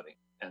everybody.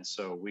 And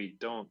so we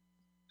don't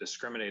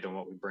discriminate on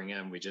what we bring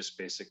in. We just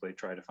basically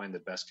try to find the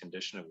best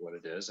condition of what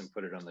it is and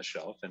put it on the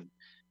shelf. And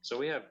so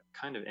we have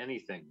kind of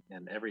anything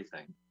and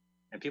everything.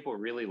 And people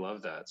really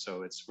love that.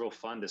 So it's real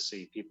fun to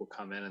see people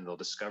come in and they'll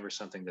discover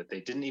something that they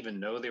didn't even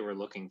know they were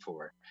looking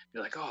for.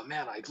 You're like, oh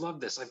man, I love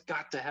this. I've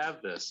got to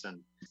have this. And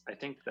I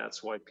think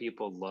that's why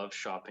people love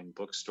shopping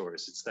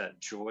bookstores. It's that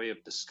joy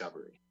of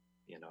discovery.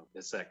 You know,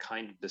 it's that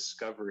kind of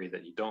discovery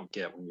that you don't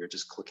get when you're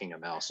just clicking a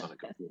mouse on a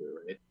computer,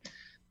 right?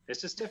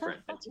 It's just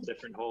different. It's a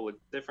different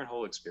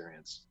whole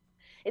experience.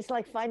 It's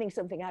like finding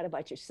something out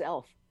about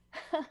yourself.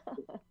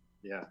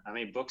 Yeah, I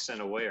mean, books in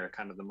a way are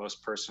kind of the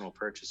most personal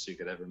purchase you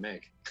could ever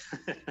make.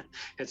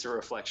 It's a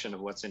reflection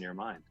of what's in your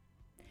mind.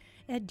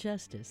 Ed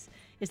Justice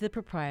is the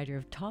proprietor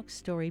of Talk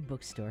Story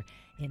Bookstore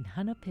in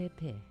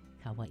Hanapepe,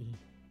 Hawaii.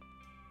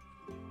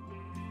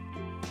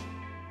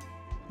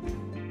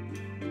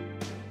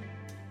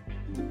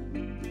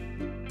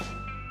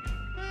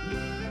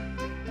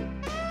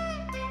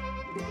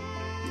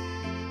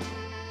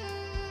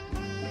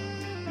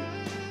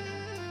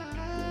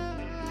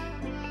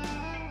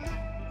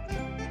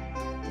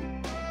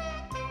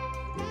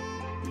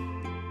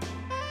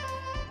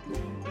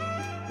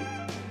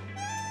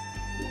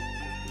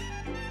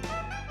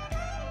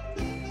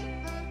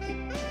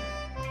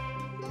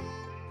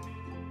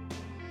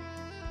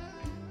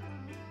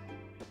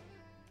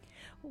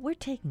 We're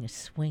taking a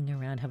swing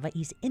around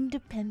Hawaii's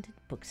independent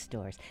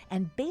bookstores,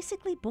 and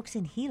basically Books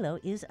in Hilo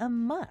is a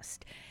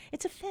must.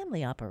 It's a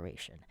family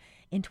operation.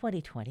 In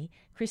 2020,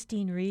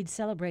 Christine Reed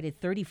celebrated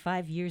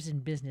 35 years in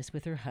business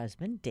with her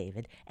husband,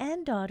 David,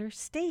 and daughter,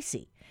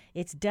 Stacy.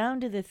 It's down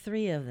to the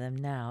three of them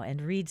now,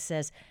 and Reed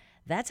says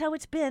that's how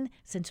it's been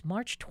since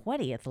March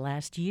 20th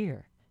last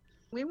year.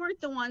 We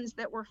weren't the ones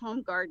that were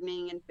home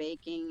gardening and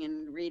baking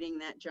and reading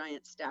that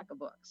giant stack of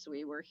books.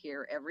 We were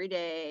here every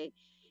day,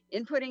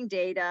 inputting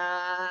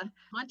data,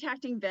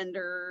 contacting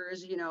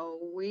vendors. You know,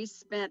 we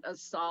spent a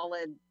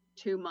solid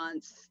 2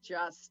 months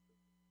just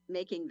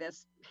making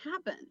this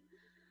happen.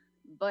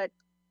 But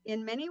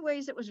in many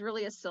ways, it was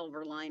really a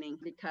silver lining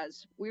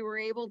because we were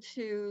able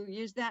to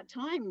use that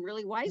time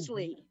really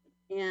wisely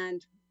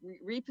and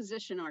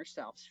reposition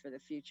ourselves for the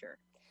future.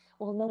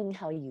 Well, knowing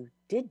how you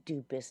did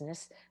do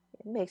business,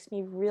 it makes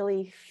me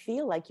really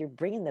feel like you're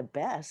bringing the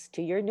best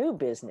to your new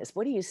business.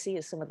 What do you see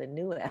as some of the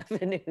new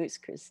avenues,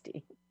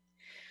 Christine?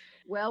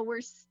 Well,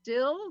 we're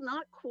still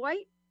not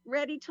quite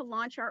ready to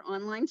launch our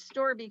online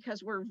store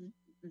because we're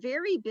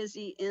very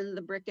busy in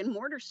the brick and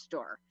mortar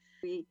store.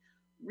 We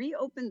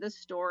reopened the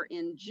store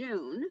in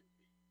June,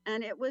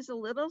 and it was a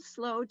little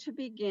slow to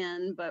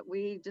begin, but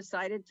we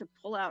decided to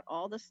pull out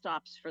all the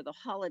stops for the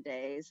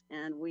holidays,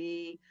 and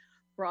we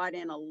brought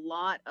in a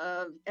lot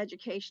of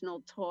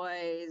educational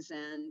toys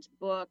and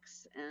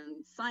books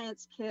and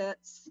science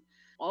kits,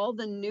 all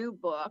the new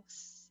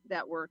books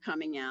that were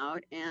coming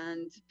out,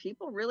 and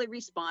people really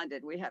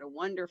responded. We had a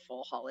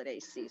wonderful holiday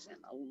season.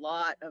 A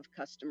lot of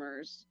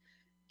customers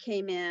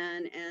came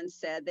in and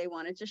said they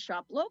wanted to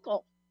shop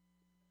local.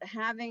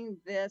 Having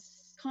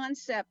this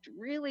concept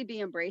really be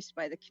embraced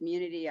by the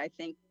community, I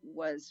think,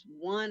 was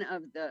one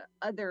of the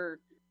other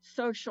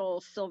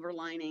social silver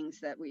linings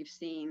that we've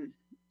seen.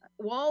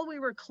 While we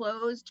were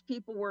closed,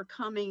 people were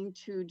coming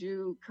to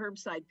do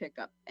curbside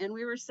pickup, and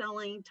we were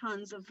selling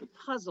tons of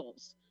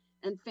puzzles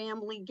and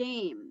family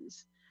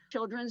games,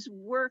 children's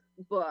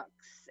workbooks.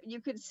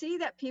 You could see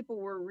that people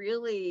were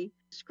really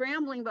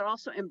scrambling, but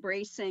also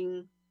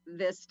embracing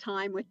this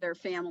time with their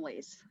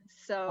families.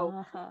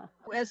 So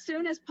as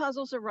soon as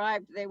puzzles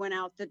arrived, they went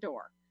out the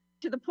door,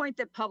 to the point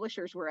that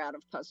publishers were out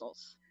of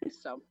puzzles.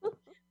 So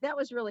that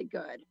was really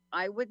good.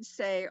 I would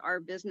say our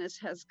business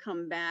has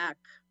come back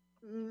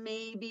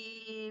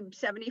maybe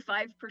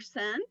 75%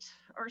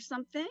 or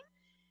something.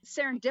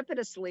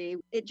 Serendipitously,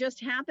 it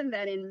just happened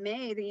that in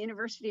May, the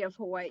University of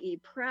Hawaii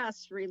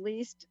Press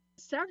released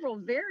several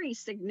very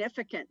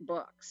significant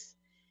books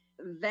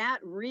that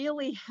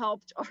really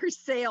helped our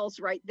sales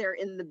right there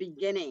in the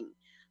beginning.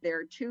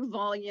 Their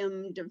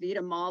 2-volume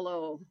Davida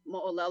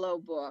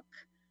Mo'olelo book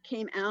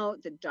came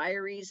out, The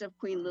Diaries of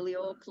Queen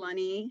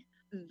Liliuokalani.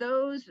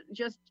 Those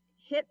just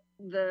hit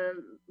the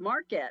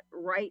market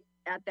right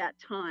at that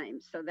time.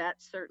 So that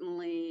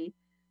certainly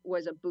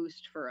was a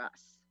boost for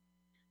us.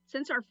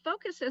 Since our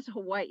focus is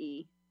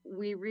Hawaii,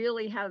 we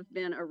really have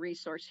been a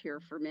resource here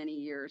for many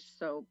years.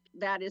 So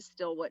that is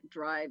still what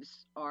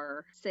drives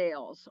our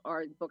sales,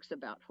 are books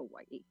about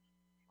Hawaii.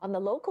 On the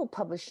local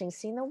publishing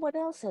scene, what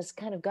else has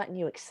kind of gotten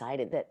you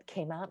excited that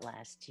came out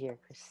last year,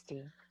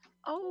 Christine?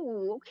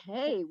 Oh,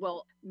 okay.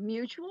 Well,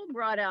 Mutual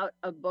brought out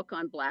a book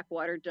on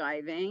blackwater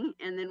diving.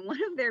 And then one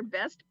of their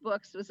best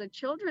books was a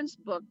children's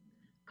book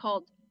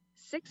called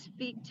 6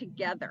 Feet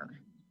Together.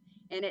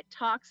 And it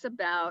talks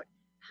about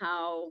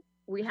how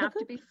we have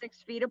to be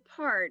 6 feet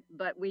apart,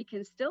 but we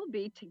can still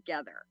be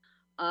together.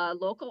 A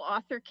local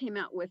author came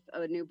out with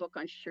a new book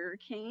on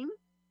sugarcane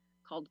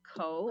called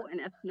an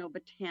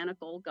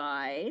ethnobotanical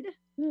guide.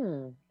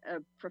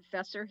 A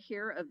professor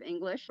here of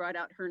English brought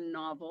out her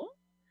novel.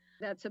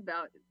 That's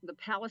about the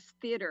Palace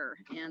Theater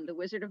and the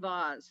Wizard of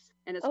Oz.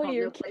 And it's called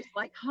No Place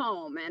Like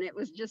Home. And it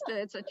was just,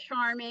 it's a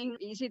charming,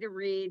 easy to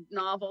read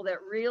novel that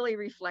really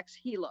reflects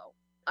Hilo.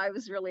 I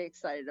was really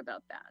excited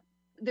about that.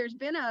 There's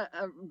been a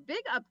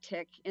big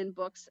uptick in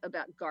books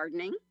about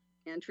gardening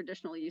and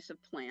traditional use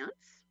of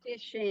plants.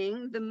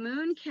 Fishing, the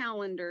moon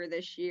calendar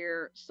this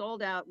year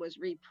sold out, was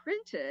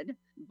reprinted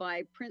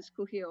by Prince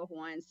Kuhio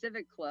Hawaiian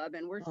Civic Club,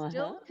 and we're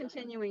still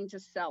continuing to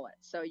sell it.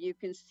 So you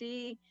can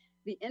see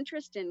the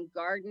interest in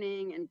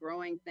gardening and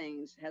growing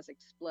things has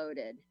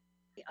exploded.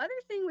 The other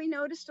thing we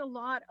noticed a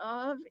lot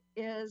of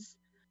is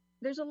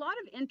there's a lot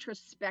of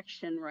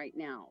introspection right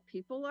now.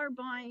 People are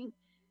buying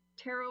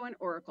tarot and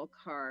oracle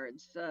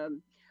cards,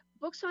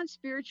 books on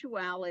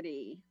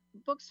spirituality,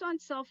 books on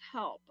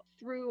self-help.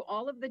 Through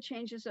all of the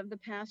changes of the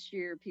past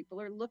year, people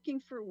are looking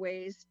for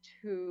ways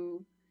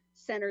to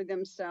center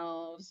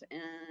themselves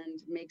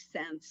and make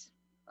sense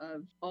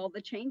of all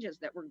the changes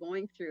that we're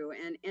going through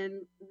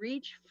and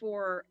reach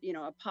for,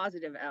 a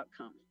positive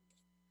outcome.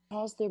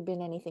 Has there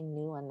been anything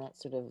new on that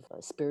sort of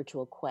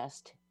spiritual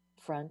quest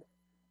front?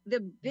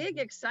 The big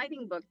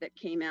exciting book that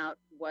came out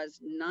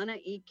was Nana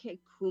Ike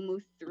Kumu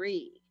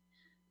 3.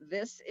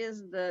 This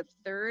is the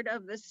third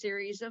of the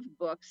series of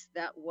books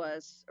that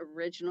was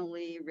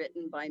originally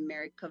written by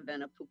Mary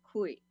Kavena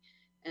Pukui.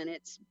 And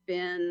it's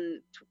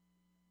been,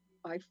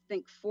 I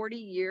think, 40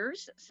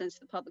 years since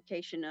the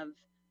publication of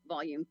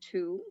Volume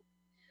 2.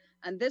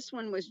 And this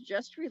one was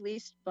just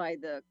released by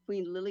the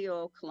Queen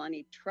Lilio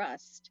Kalani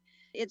Trust.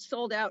 It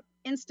sold out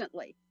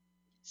instantly.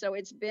 So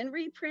it's been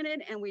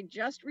reprinted, and we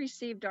just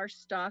received our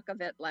stock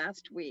of it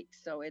last week.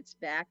 So it's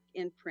back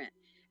in print.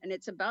 And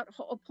it's about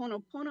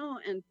Ho'oponopono,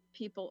 and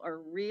people are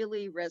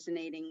really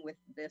resonating with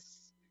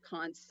this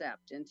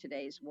concept in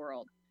today's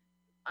world.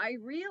 I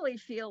really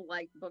feel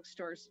like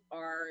bookstores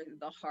are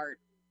the heart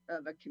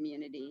of a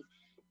community.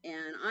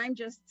 And I'm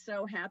just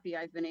so happy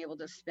I've been able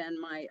to spend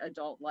my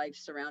adult life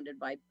surrounded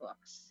by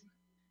books.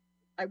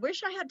 I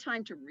wish I had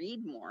time to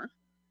read more,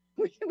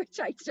 which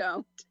I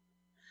don't.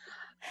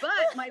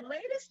 But my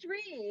latest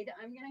read,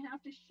 I'm going to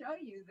have to show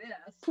you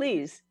this.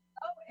 Please.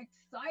 So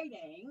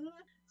exciting.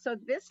 So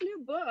this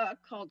new book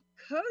called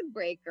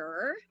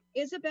Codebreaker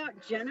is about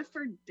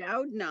Jennifer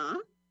Doudna,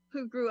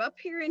 who grew up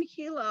here in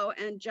Hilo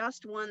and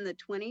just won the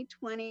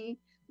 2020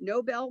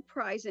 Nobel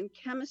Prize in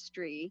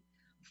Chemistry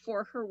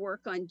for her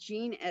work on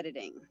gene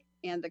editing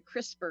and the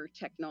CRISPR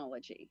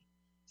technology.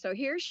 So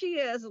here she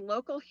is, a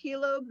local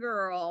Hilo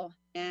girl,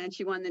 and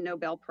she won the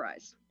Nobel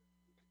Prize.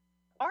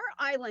 Our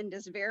island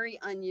is very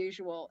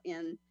unusual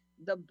in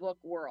the book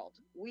world.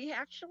 We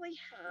actually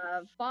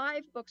have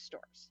 5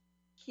 bookstores.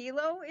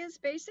 Hilo is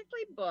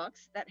basically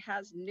books that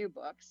has new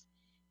books.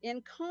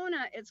 In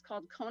Kona, it's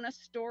called Kona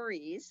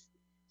Stories.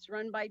 It's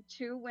run by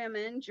 2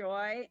 women,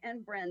 Joy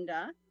and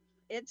Brenda.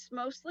 It's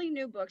mostly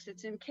new books.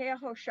 It's in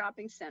Keaho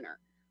Shopping Center.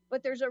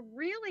 But there's a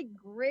really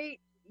great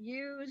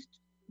used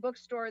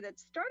bookstore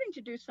that's starting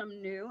to do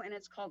some new, and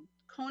it's called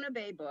Kona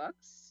Bay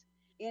Books.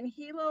 In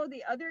Hilo,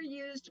 the other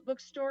used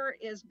bookstore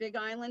is Big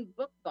Island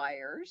Book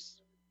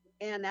Buyers,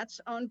 and that's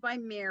owned by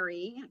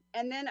Mary.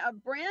 And then a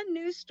brand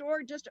new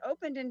store just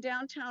opened in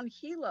downtown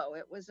Hilo.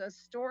 It was a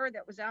store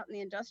that was out in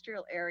the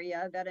industrial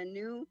area that a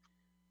new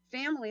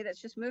family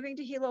that's just moving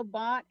to Hilo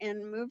bought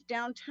and moved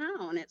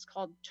downtown. It's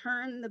called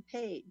Turn the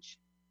Page,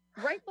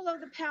 right below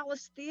the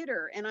Palace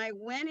Theater. And I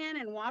went in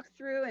and walked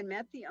through and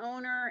met the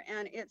owner,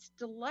 and it's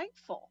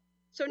delightful.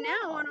 So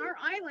now on our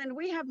island,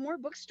 we have more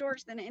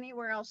bookstores than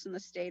anywhere else in the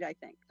state, I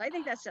think. I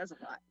think that says a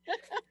lot.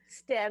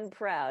 Stand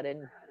proud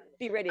and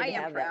be ready to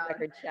have that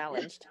record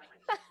challenged.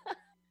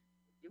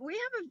 We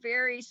have a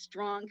very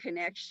strong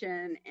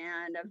connection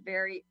and a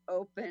very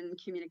open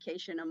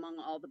communication among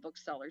all the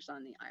booksellers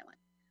on the island.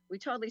 We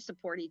totally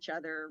support each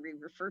other. We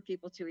refer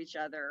people to each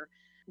other.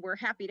 We're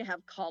happy to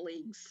have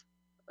colleagues.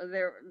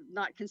 They're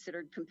not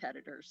considered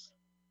competitors.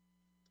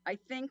 I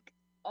think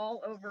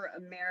all over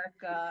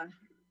America,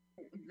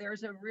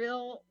 there's a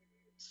real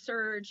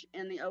surge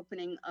in the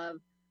opening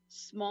of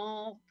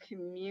small,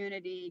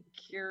 community,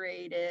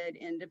 curated,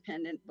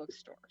 independent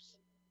bookstores.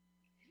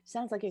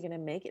 Sounds like you're going to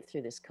make it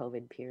through this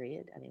COVID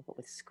period. I mean, what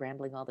with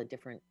scrambling all the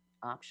different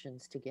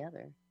options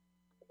together.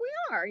 We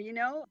are,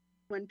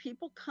 when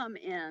people come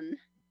in,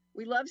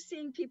 we love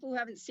seeing people who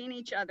haven't seen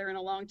each other in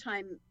a long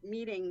time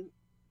meeting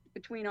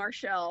between our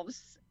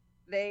shelves.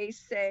 They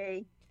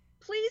say,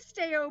 please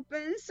stay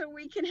open so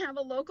we can have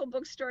a local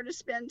bookstore to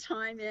spend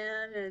time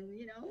in. And,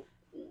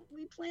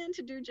 we plan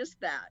to do just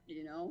that,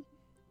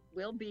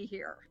 We'll be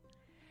here.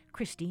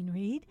 Christine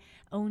Reed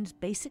owns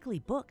Basically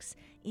Books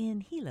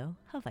in Hilo,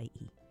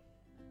 Hawaii.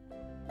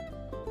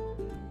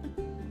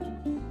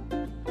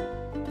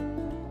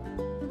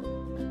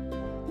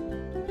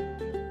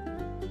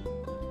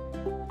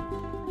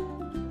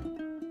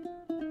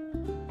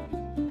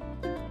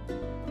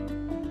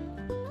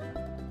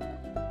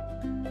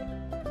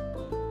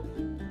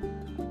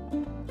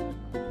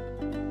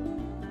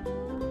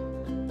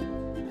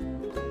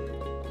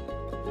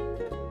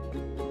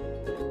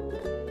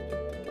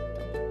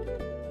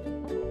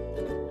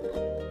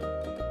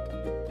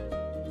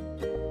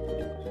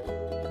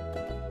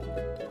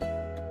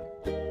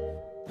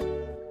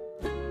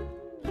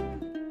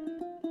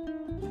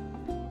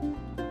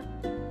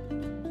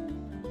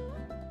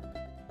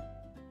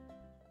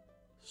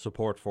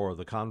 Support for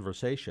the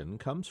conversation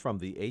comes from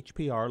the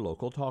HPR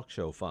Local Talk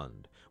Show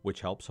Fund,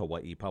 which helps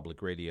Hawaii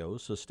Public Radio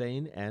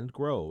sustain and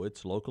grow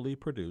its locally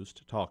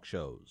produced talk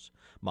shows.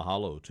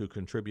 Mahalo to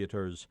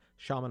contributors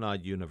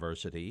Chaminade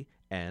University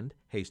and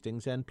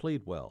Hastings and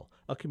Pleadwell,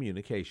 a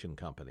communication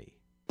company.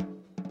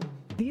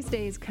 These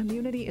days,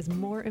 community is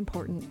more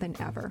important than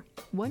ever.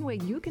 One way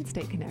you can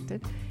stay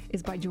connected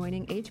is by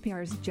joining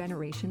HPR's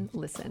Generation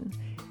Listen.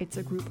 It's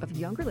a group of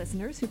younger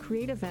listeners who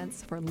create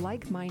events for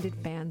like-minded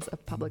fans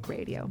of public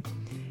radio.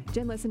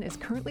 Gen Listen is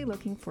currently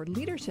looking for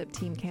leadership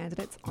team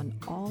candidates on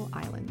all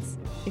islands.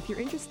 If you're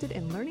interested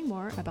in learning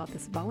more about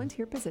this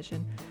volunteer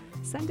position,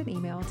 send an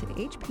email to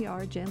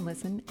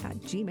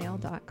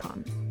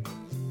hprgenlisten@gmail.com.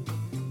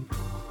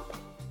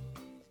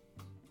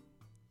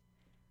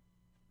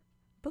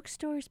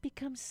 Bookstores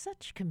become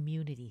such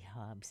community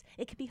hubs.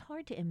 It can be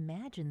hard to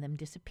imagine them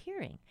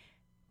disappearing,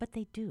 but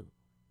they do.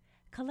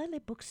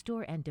 Kalele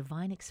Bookstore and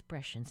Divine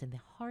Expressions in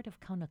the heart of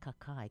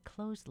Kaunakakai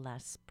closed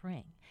last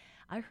spring.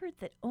 I heard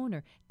that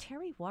owner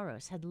Terry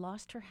Waros had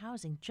lost her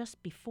housing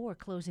just before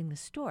closing the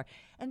store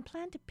and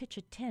planned to pitch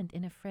a tent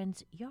in a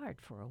friend's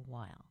yard for a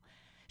while.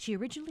 She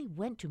originally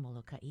went to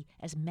Molokai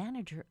as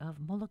manager of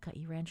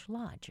Molokai Ranch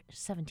Lodge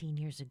 17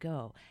 years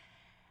ago.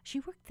 She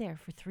worked there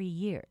for 3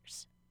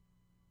 years.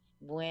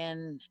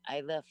 When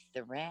I left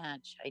the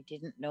ranch, I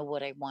didn't know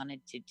what I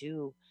wanted to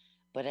do,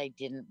 but I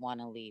didn't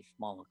want to leave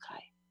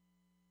Molokai.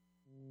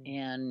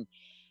 And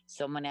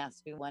someone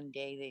asked me one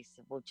day, they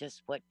said, well,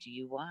 just what do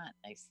you want?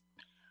 I said,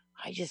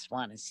 I just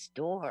want a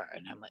store.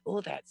 And I'm like,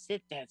 oh, that's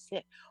it.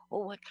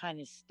 Oh, what kind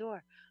of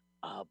store?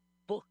 A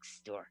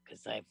bookstore,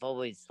 because I've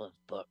always loved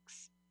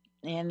books.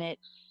 And it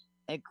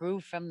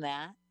grew from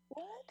that.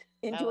 What?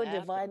 Into a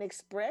divine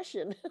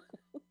expression.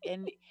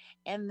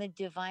 and the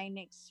divine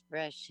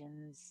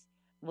expressions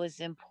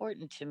was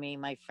important to me.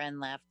 My friend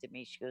laughed at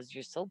me. She goes,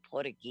 you're so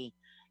porgy.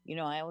 You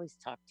know, I always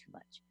talk too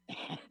much.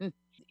 And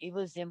it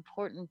was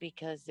important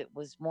because it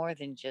was more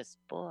than just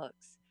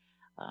books.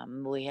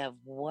 We have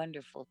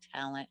wonderful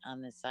talent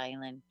on this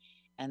island,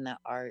 and the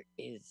art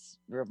is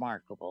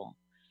remarkable.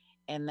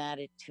 And that,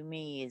 to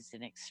me, is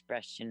an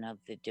expression of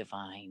the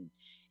divine.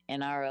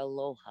 And our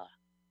aloha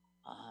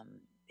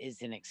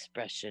is an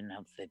expression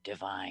of the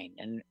divine.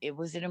 And it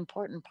was an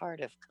important part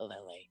of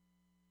Kalele.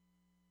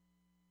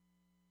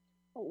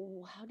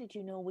 Oh, how did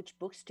you know which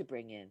books to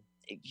bring in?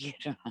 You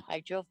know, I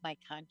drove my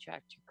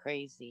contractor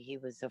crazy. He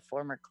was a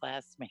former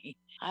classmate.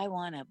 I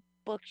want a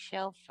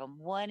bookshelf from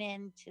one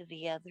end to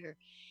the other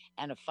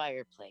and a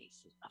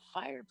fireplace in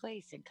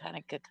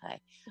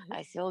Kaunakakai.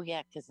 I said, oh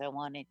yeah, because I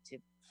wanted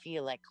to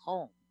feel like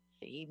home.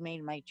 He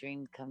made my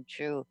dream come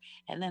true.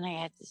 And then I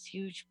had this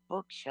huge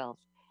bookshelf,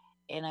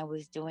 and I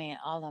was doing it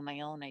all on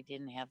my own. I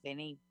didn't have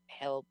any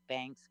help.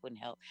 Banks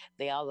wouldn't help.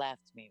 They all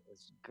laughed at me. It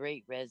was a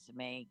great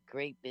resume,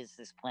 great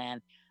business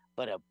plan,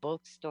 but a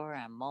bookstore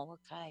on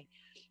Molokai,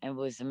 it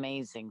was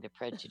amazing, the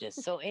prejudice.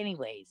 So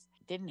anyways,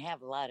 didn't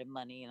have a lot of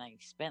money, and I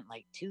spent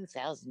like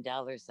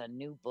 $2,000 on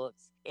new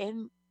books,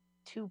 and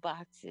 2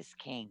 boxes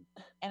came,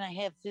 and I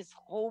have this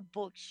whole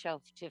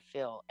bookshelf to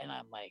fill, and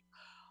I'm like,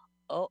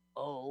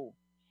 uh-oh.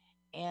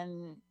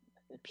 And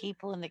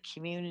people in the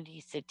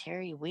community said,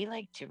 Terry, we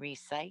like to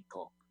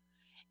recycle.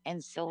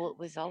 And so it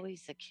was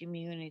always a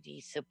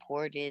community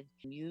supported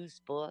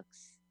used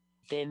books.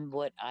 Then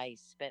what I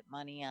spent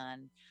money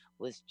on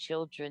was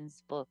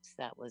children's books.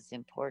 That was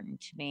important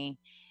to me,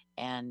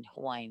 and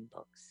Hawaiian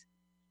books.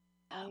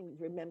 I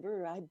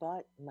remember I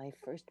bought my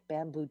first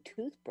bamboo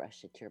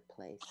toothbrush at your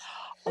place.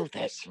 Oh,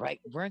 that's right.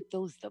 Weren't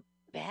those the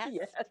best?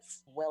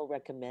 Yes. Well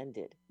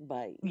recommended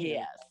by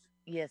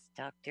Yes,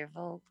 Dr.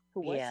 Volk.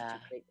 Who was such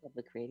a great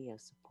public radio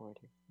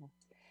supporter.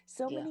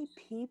 So many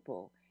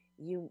people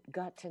you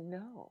got to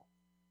know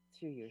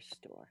through your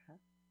store, huh?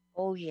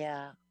 Oh,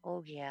 yeah.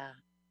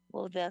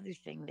 Well, the other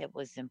thing that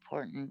was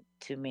important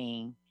to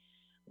me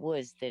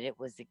was that it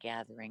was a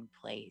gathering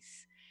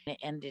place. It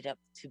ended up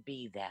to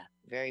be that,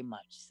 very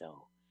much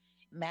so.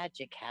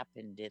 Magic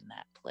happened in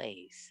that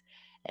place,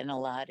 and a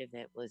lot of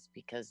it was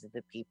because of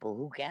the people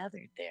who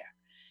gathered there.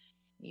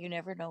 You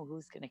never know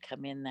who's going to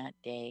come in that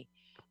day,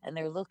 and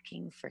they're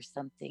looking for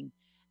something,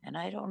 and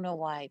I don't know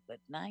why, but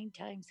 9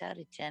 times out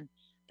of 10,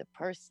 the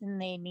person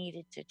they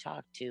needed to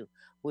talk to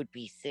would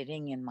be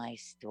sitting in my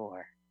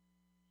store.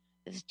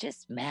 It was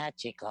just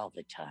magic all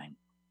the time.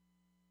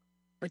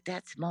 But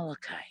that's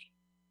Molokai.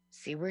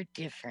 See, we're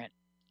different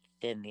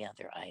than the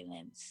other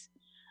islands.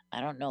 I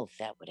don't know if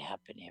that would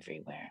happen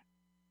everywhere.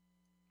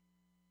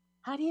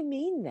 How do you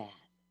mean that?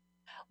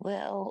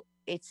 Well,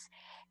 it's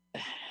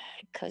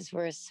because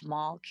we're a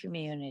small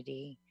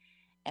community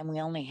and we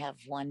only have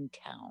one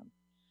town.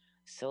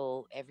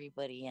 So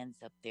everybody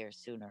ends up there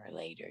sooner or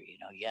later. You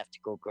know, you have to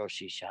go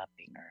grocery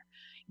shopping or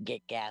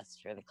get gas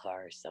for the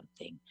car or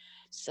something.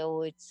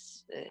 So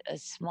it's a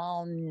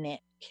small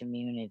knit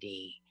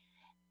community.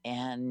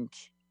 And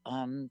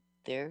I'm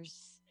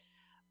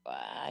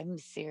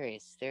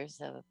serious, there's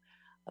a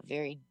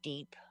very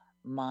deep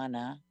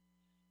mana,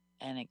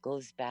 and it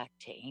goes back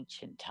to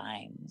ancient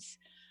times,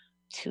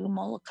 to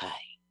Molokai.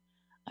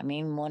 I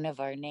mean, one of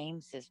our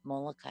names is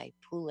Molokai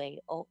Pule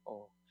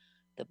O'o,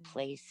 the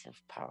place of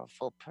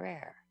powerful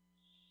prayer.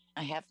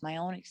 I have my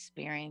own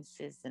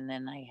experiences, and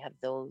then I have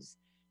those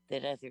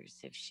that others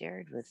have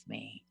shared with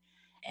me.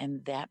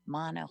 And that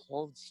mana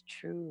holds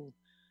true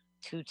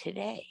to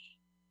today.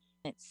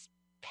 It's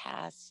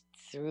passed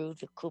through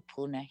the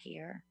kupuna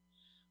here,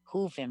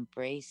 who've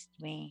embraced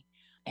me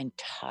and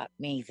taught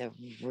me the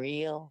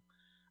real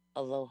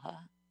aloha,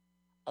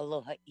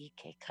 aloha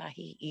ike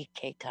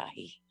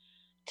kahi,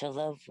 to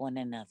love one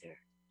another.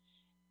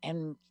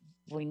 And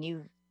when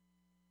you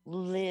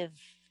live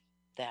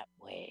that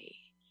way,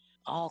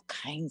 all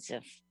kinds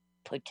of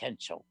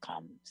potential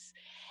comes,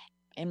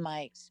 in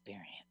my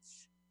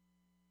experience.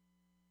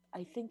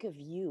 I think of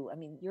you, I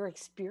mean, your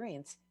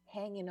experience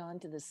hanging on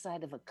to the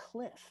side of a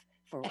cliff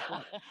for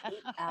what, 8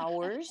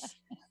 hours?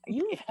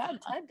 You've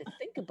had time to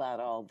think about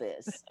all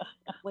this.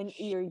 When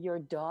your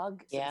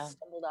dog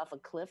stumbled off a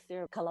cliff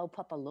there,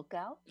 Kalaupapa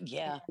Lookout?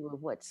 Yeah. You were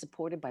what,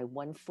 supported by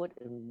 1 foot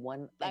and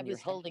one? I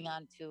was holding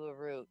on to a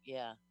root,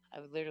 yeah. I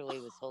literally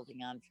was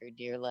holding on for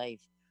dear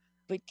life.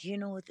 But do you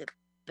know what the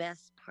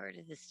best part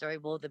of the story?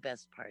 Well, the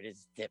best part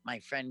is that my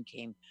friend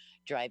came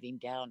driving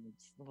down.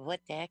 What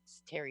the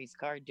heck's Terry's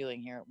car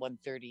doing here at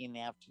 1:30 in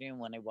the afternoon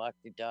when I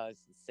walked the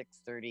dogs at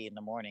 6:30 in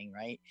the morning,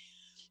 right?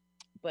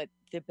 But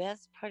the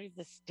best part of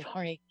the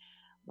story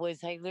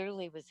was I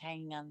literally was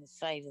hanging on the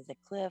side of the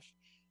cliff,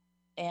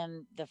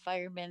 and the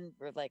firemen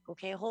were like,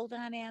 okay, hold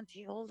on,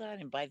 Auntie, hold on.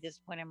 And by this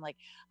point, I'm like,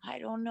 I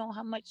don't know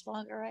how much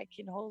longer I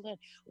can hold on.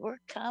 We're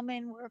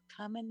coming,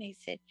 they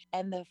said.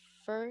 And the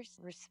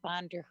first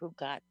responder who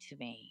got to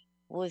me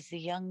was the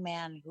young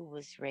man who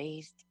was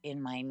raised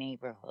in my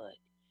neighborhood.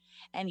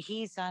 And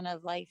he's on a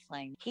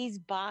lifeline. He's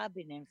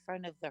bobbing in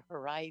front of the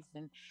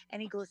horizon.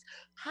 And he goes,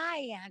 hi,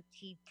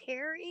 Auntie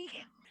Terry.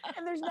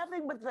 And there's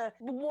nothing but the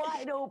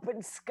wide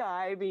open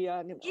sky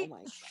beyond him. Oh, my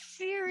God.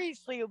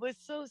 Seriously, it was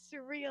so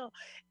surreal.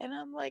 And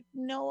I'm like,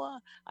 Noah,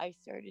 I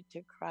started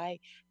to cry.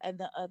 And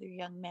the other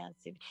young man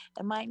said,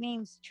 and my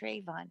name's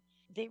Trayvon.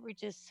 They were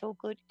just so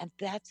good. And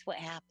that's what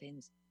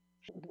happens.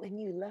 When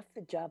you left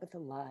the job at the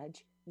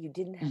lodge, you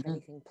didn't have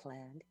anything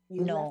planned.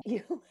 No.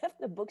 You left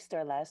the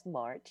bookstore last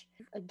March.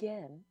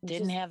 Again.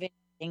 Didn't have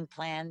anything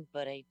planned,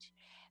 but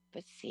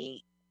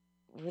see,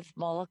 with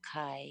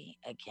Molokai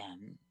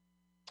again,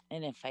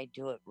 and if I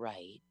do it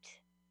right,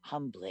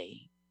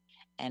 humbly,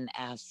 and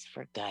ask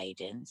for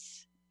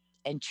guidance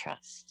and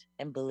trust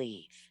and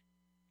believe.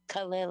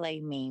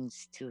 Kalele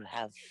means to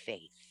have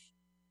faith.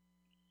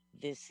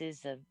 This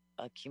is a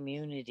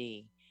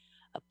community,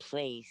 a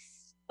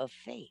place of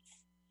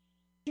faith.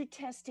 You're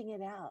testing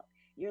it out.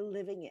 You're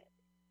living it.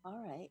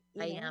 All right.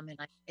 I am,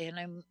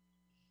 and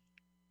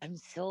I'm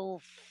so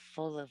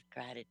full of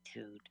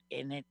gratitude.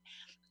 And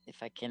if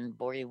I can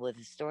bore you with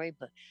a story,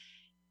 but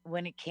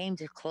when it came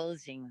to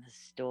closing the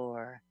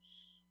store,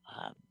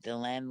 the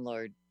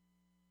landlord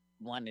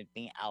wanted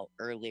me out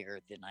earlier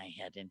than I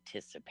had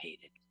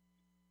anticipated.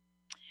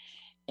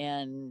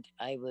 And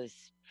I was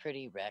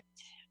pretty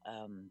wrecked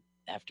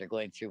after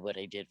going through what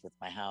I did with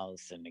my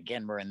house. And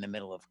again, we're in the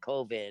middle of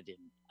COVID.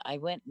 And I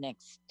went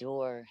next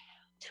door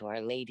to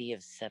Our Lady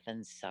of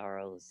Seven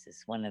Sorrows,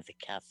 is one of the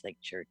Catholic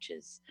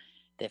churches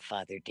that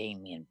Father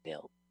Damien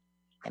built.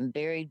 And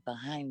buried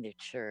behind the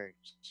church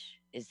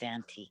is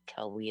Auntie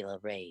Kaua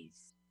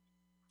Ray's.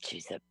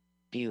 She's a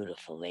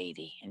beautiful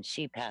lady, and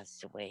she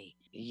passed away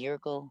a year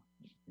ago,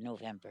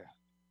 November.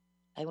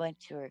 I went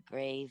to her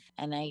grave,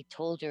 and I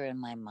told her in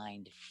my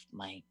mind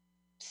my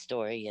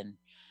story, and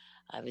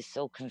I was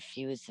so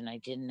confused, and I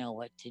didn't know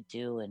what to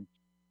do, and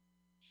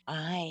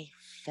I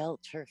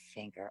felt her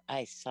finger.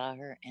 I saw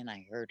her, and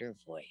I heard her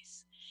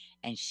voice,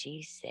 and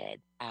she said,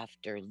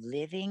 after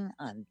living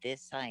on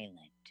this island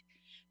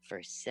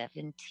for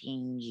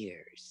 17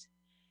 years,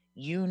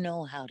 you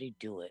know how to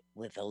do it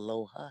with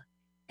aloha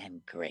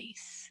and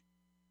grace.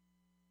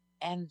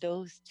 And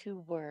those two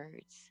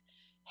words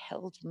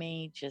held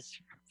me just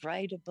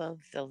right above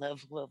the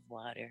level of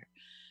water,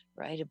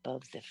 right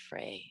above the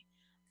fray.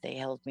 They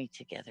held me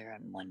together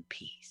on one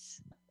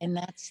piece. And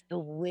that's the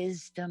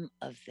wisdom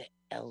of the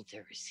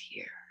elders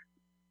here.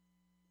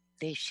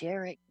 They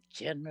share it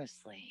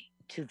generously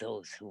to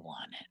those who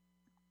want it.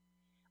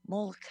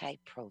 Molokai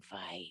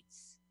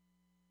provides.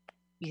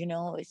 You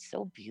know, it's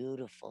so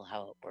beautiful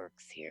how it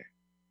works here.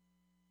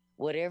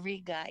 Whatever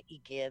you got, you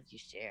give, you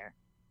share.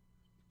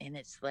 And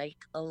it's like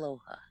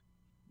aloha.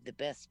 The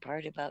best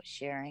part about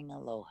sharing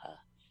aloha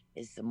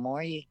is the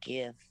more you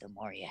give, the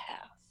more you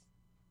have.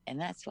 And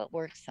that's what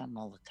works on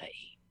Molokai.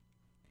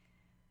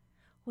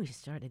 We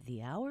started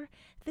the hour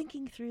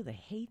thinking through the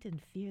hate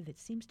and fear that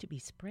seems to be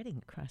spreading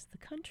across the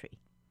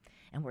country.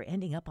 And we're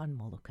ending up on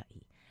Molokai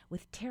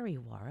with Terry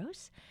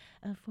Waros,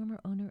 a former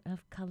owner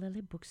of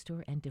Kalele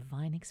Bookstore and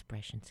Divine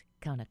Expressions,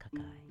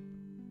 Kaunakakai.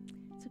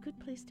 It's a good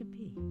place to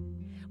be.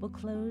 We'll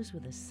close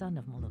with a son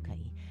of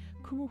Molokai,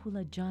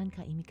 Kumuhula John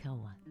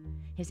Kaua.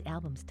 His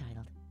album's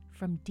titled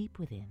From Deep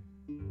Within.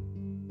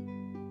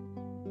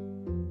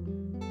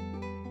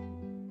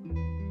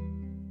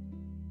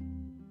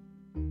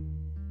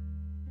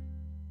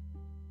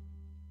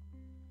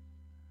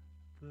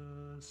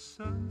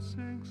 sun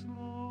sinks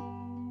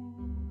low,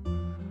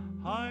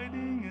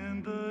 hiding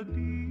in the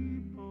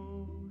deep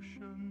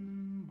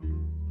ocean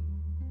blue,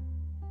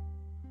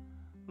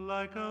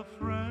 like a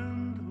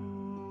friend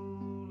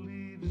who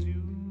leaves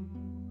you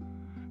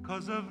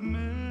 'cause of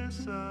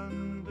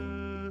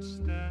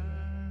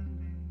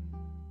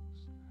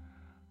misunderstandings.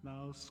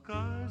 Now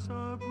skies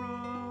are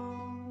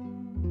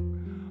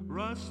brown,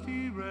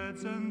 rusty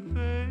reds and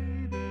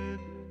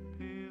faded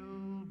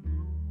pale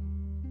blue.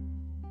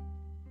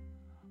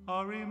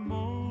 Our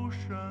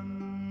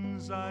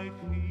emotions I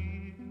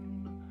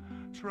feel,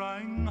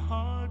 trying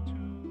hard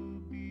to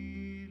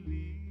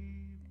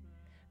believe.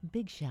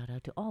 Big shout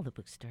out to all the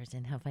bookstores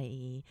in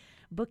Hawaii,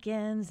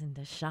 Bookends and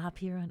the shop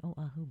here on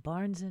Oahu,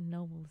 Barnes and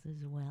Nobles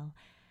as well.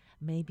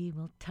 Maybe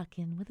we'll tuck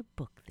in with a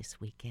book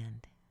this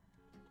weekend.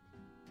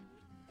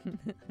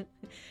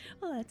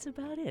 Well, that's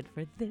about it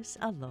for this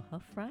Aloha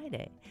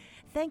Friday.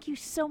 Thank you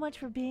so much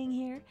for being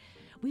here.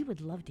 We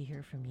would love to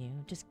hear from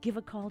you. Just give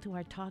a call to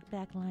our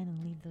talkback line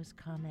and leave those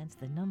comments.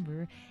 The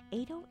number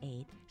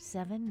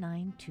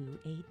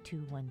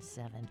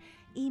 808-792-8217.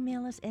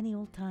 Email us any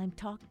old time,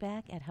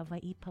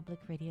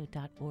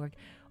 talkback@hawaiipublicradio.org,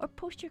 or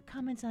post your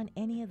comments on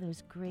any of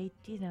those great,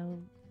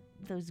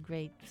 those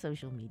great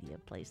social media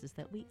places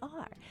that we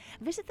are.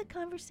 Visit the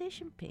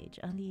conversation page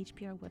on the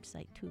HPR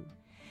website too.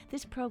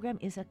 This program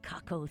is a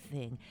Kako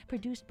thing,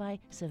 produced by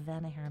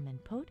Savannah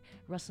Harriman-Pote,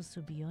 Russell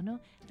Subiono,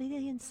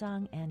 Lilian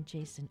Song, and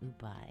Jason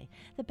Ubai.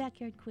 The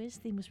Backyard Quiz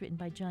theme was written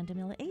by John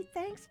DeMille. Hey,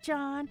 thanks,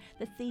 John.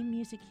 The theme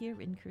music here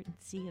written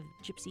courtesy of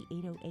Gypsy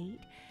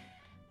 808.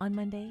 On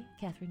Monday,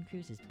 Catherine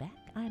Cruz is back.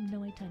 I'm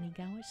Noe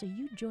Tanigawa, so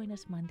you join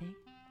us Monday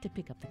to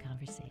pick up the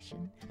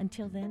conversation.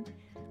 Until then,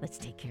 let's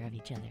take care of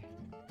each other.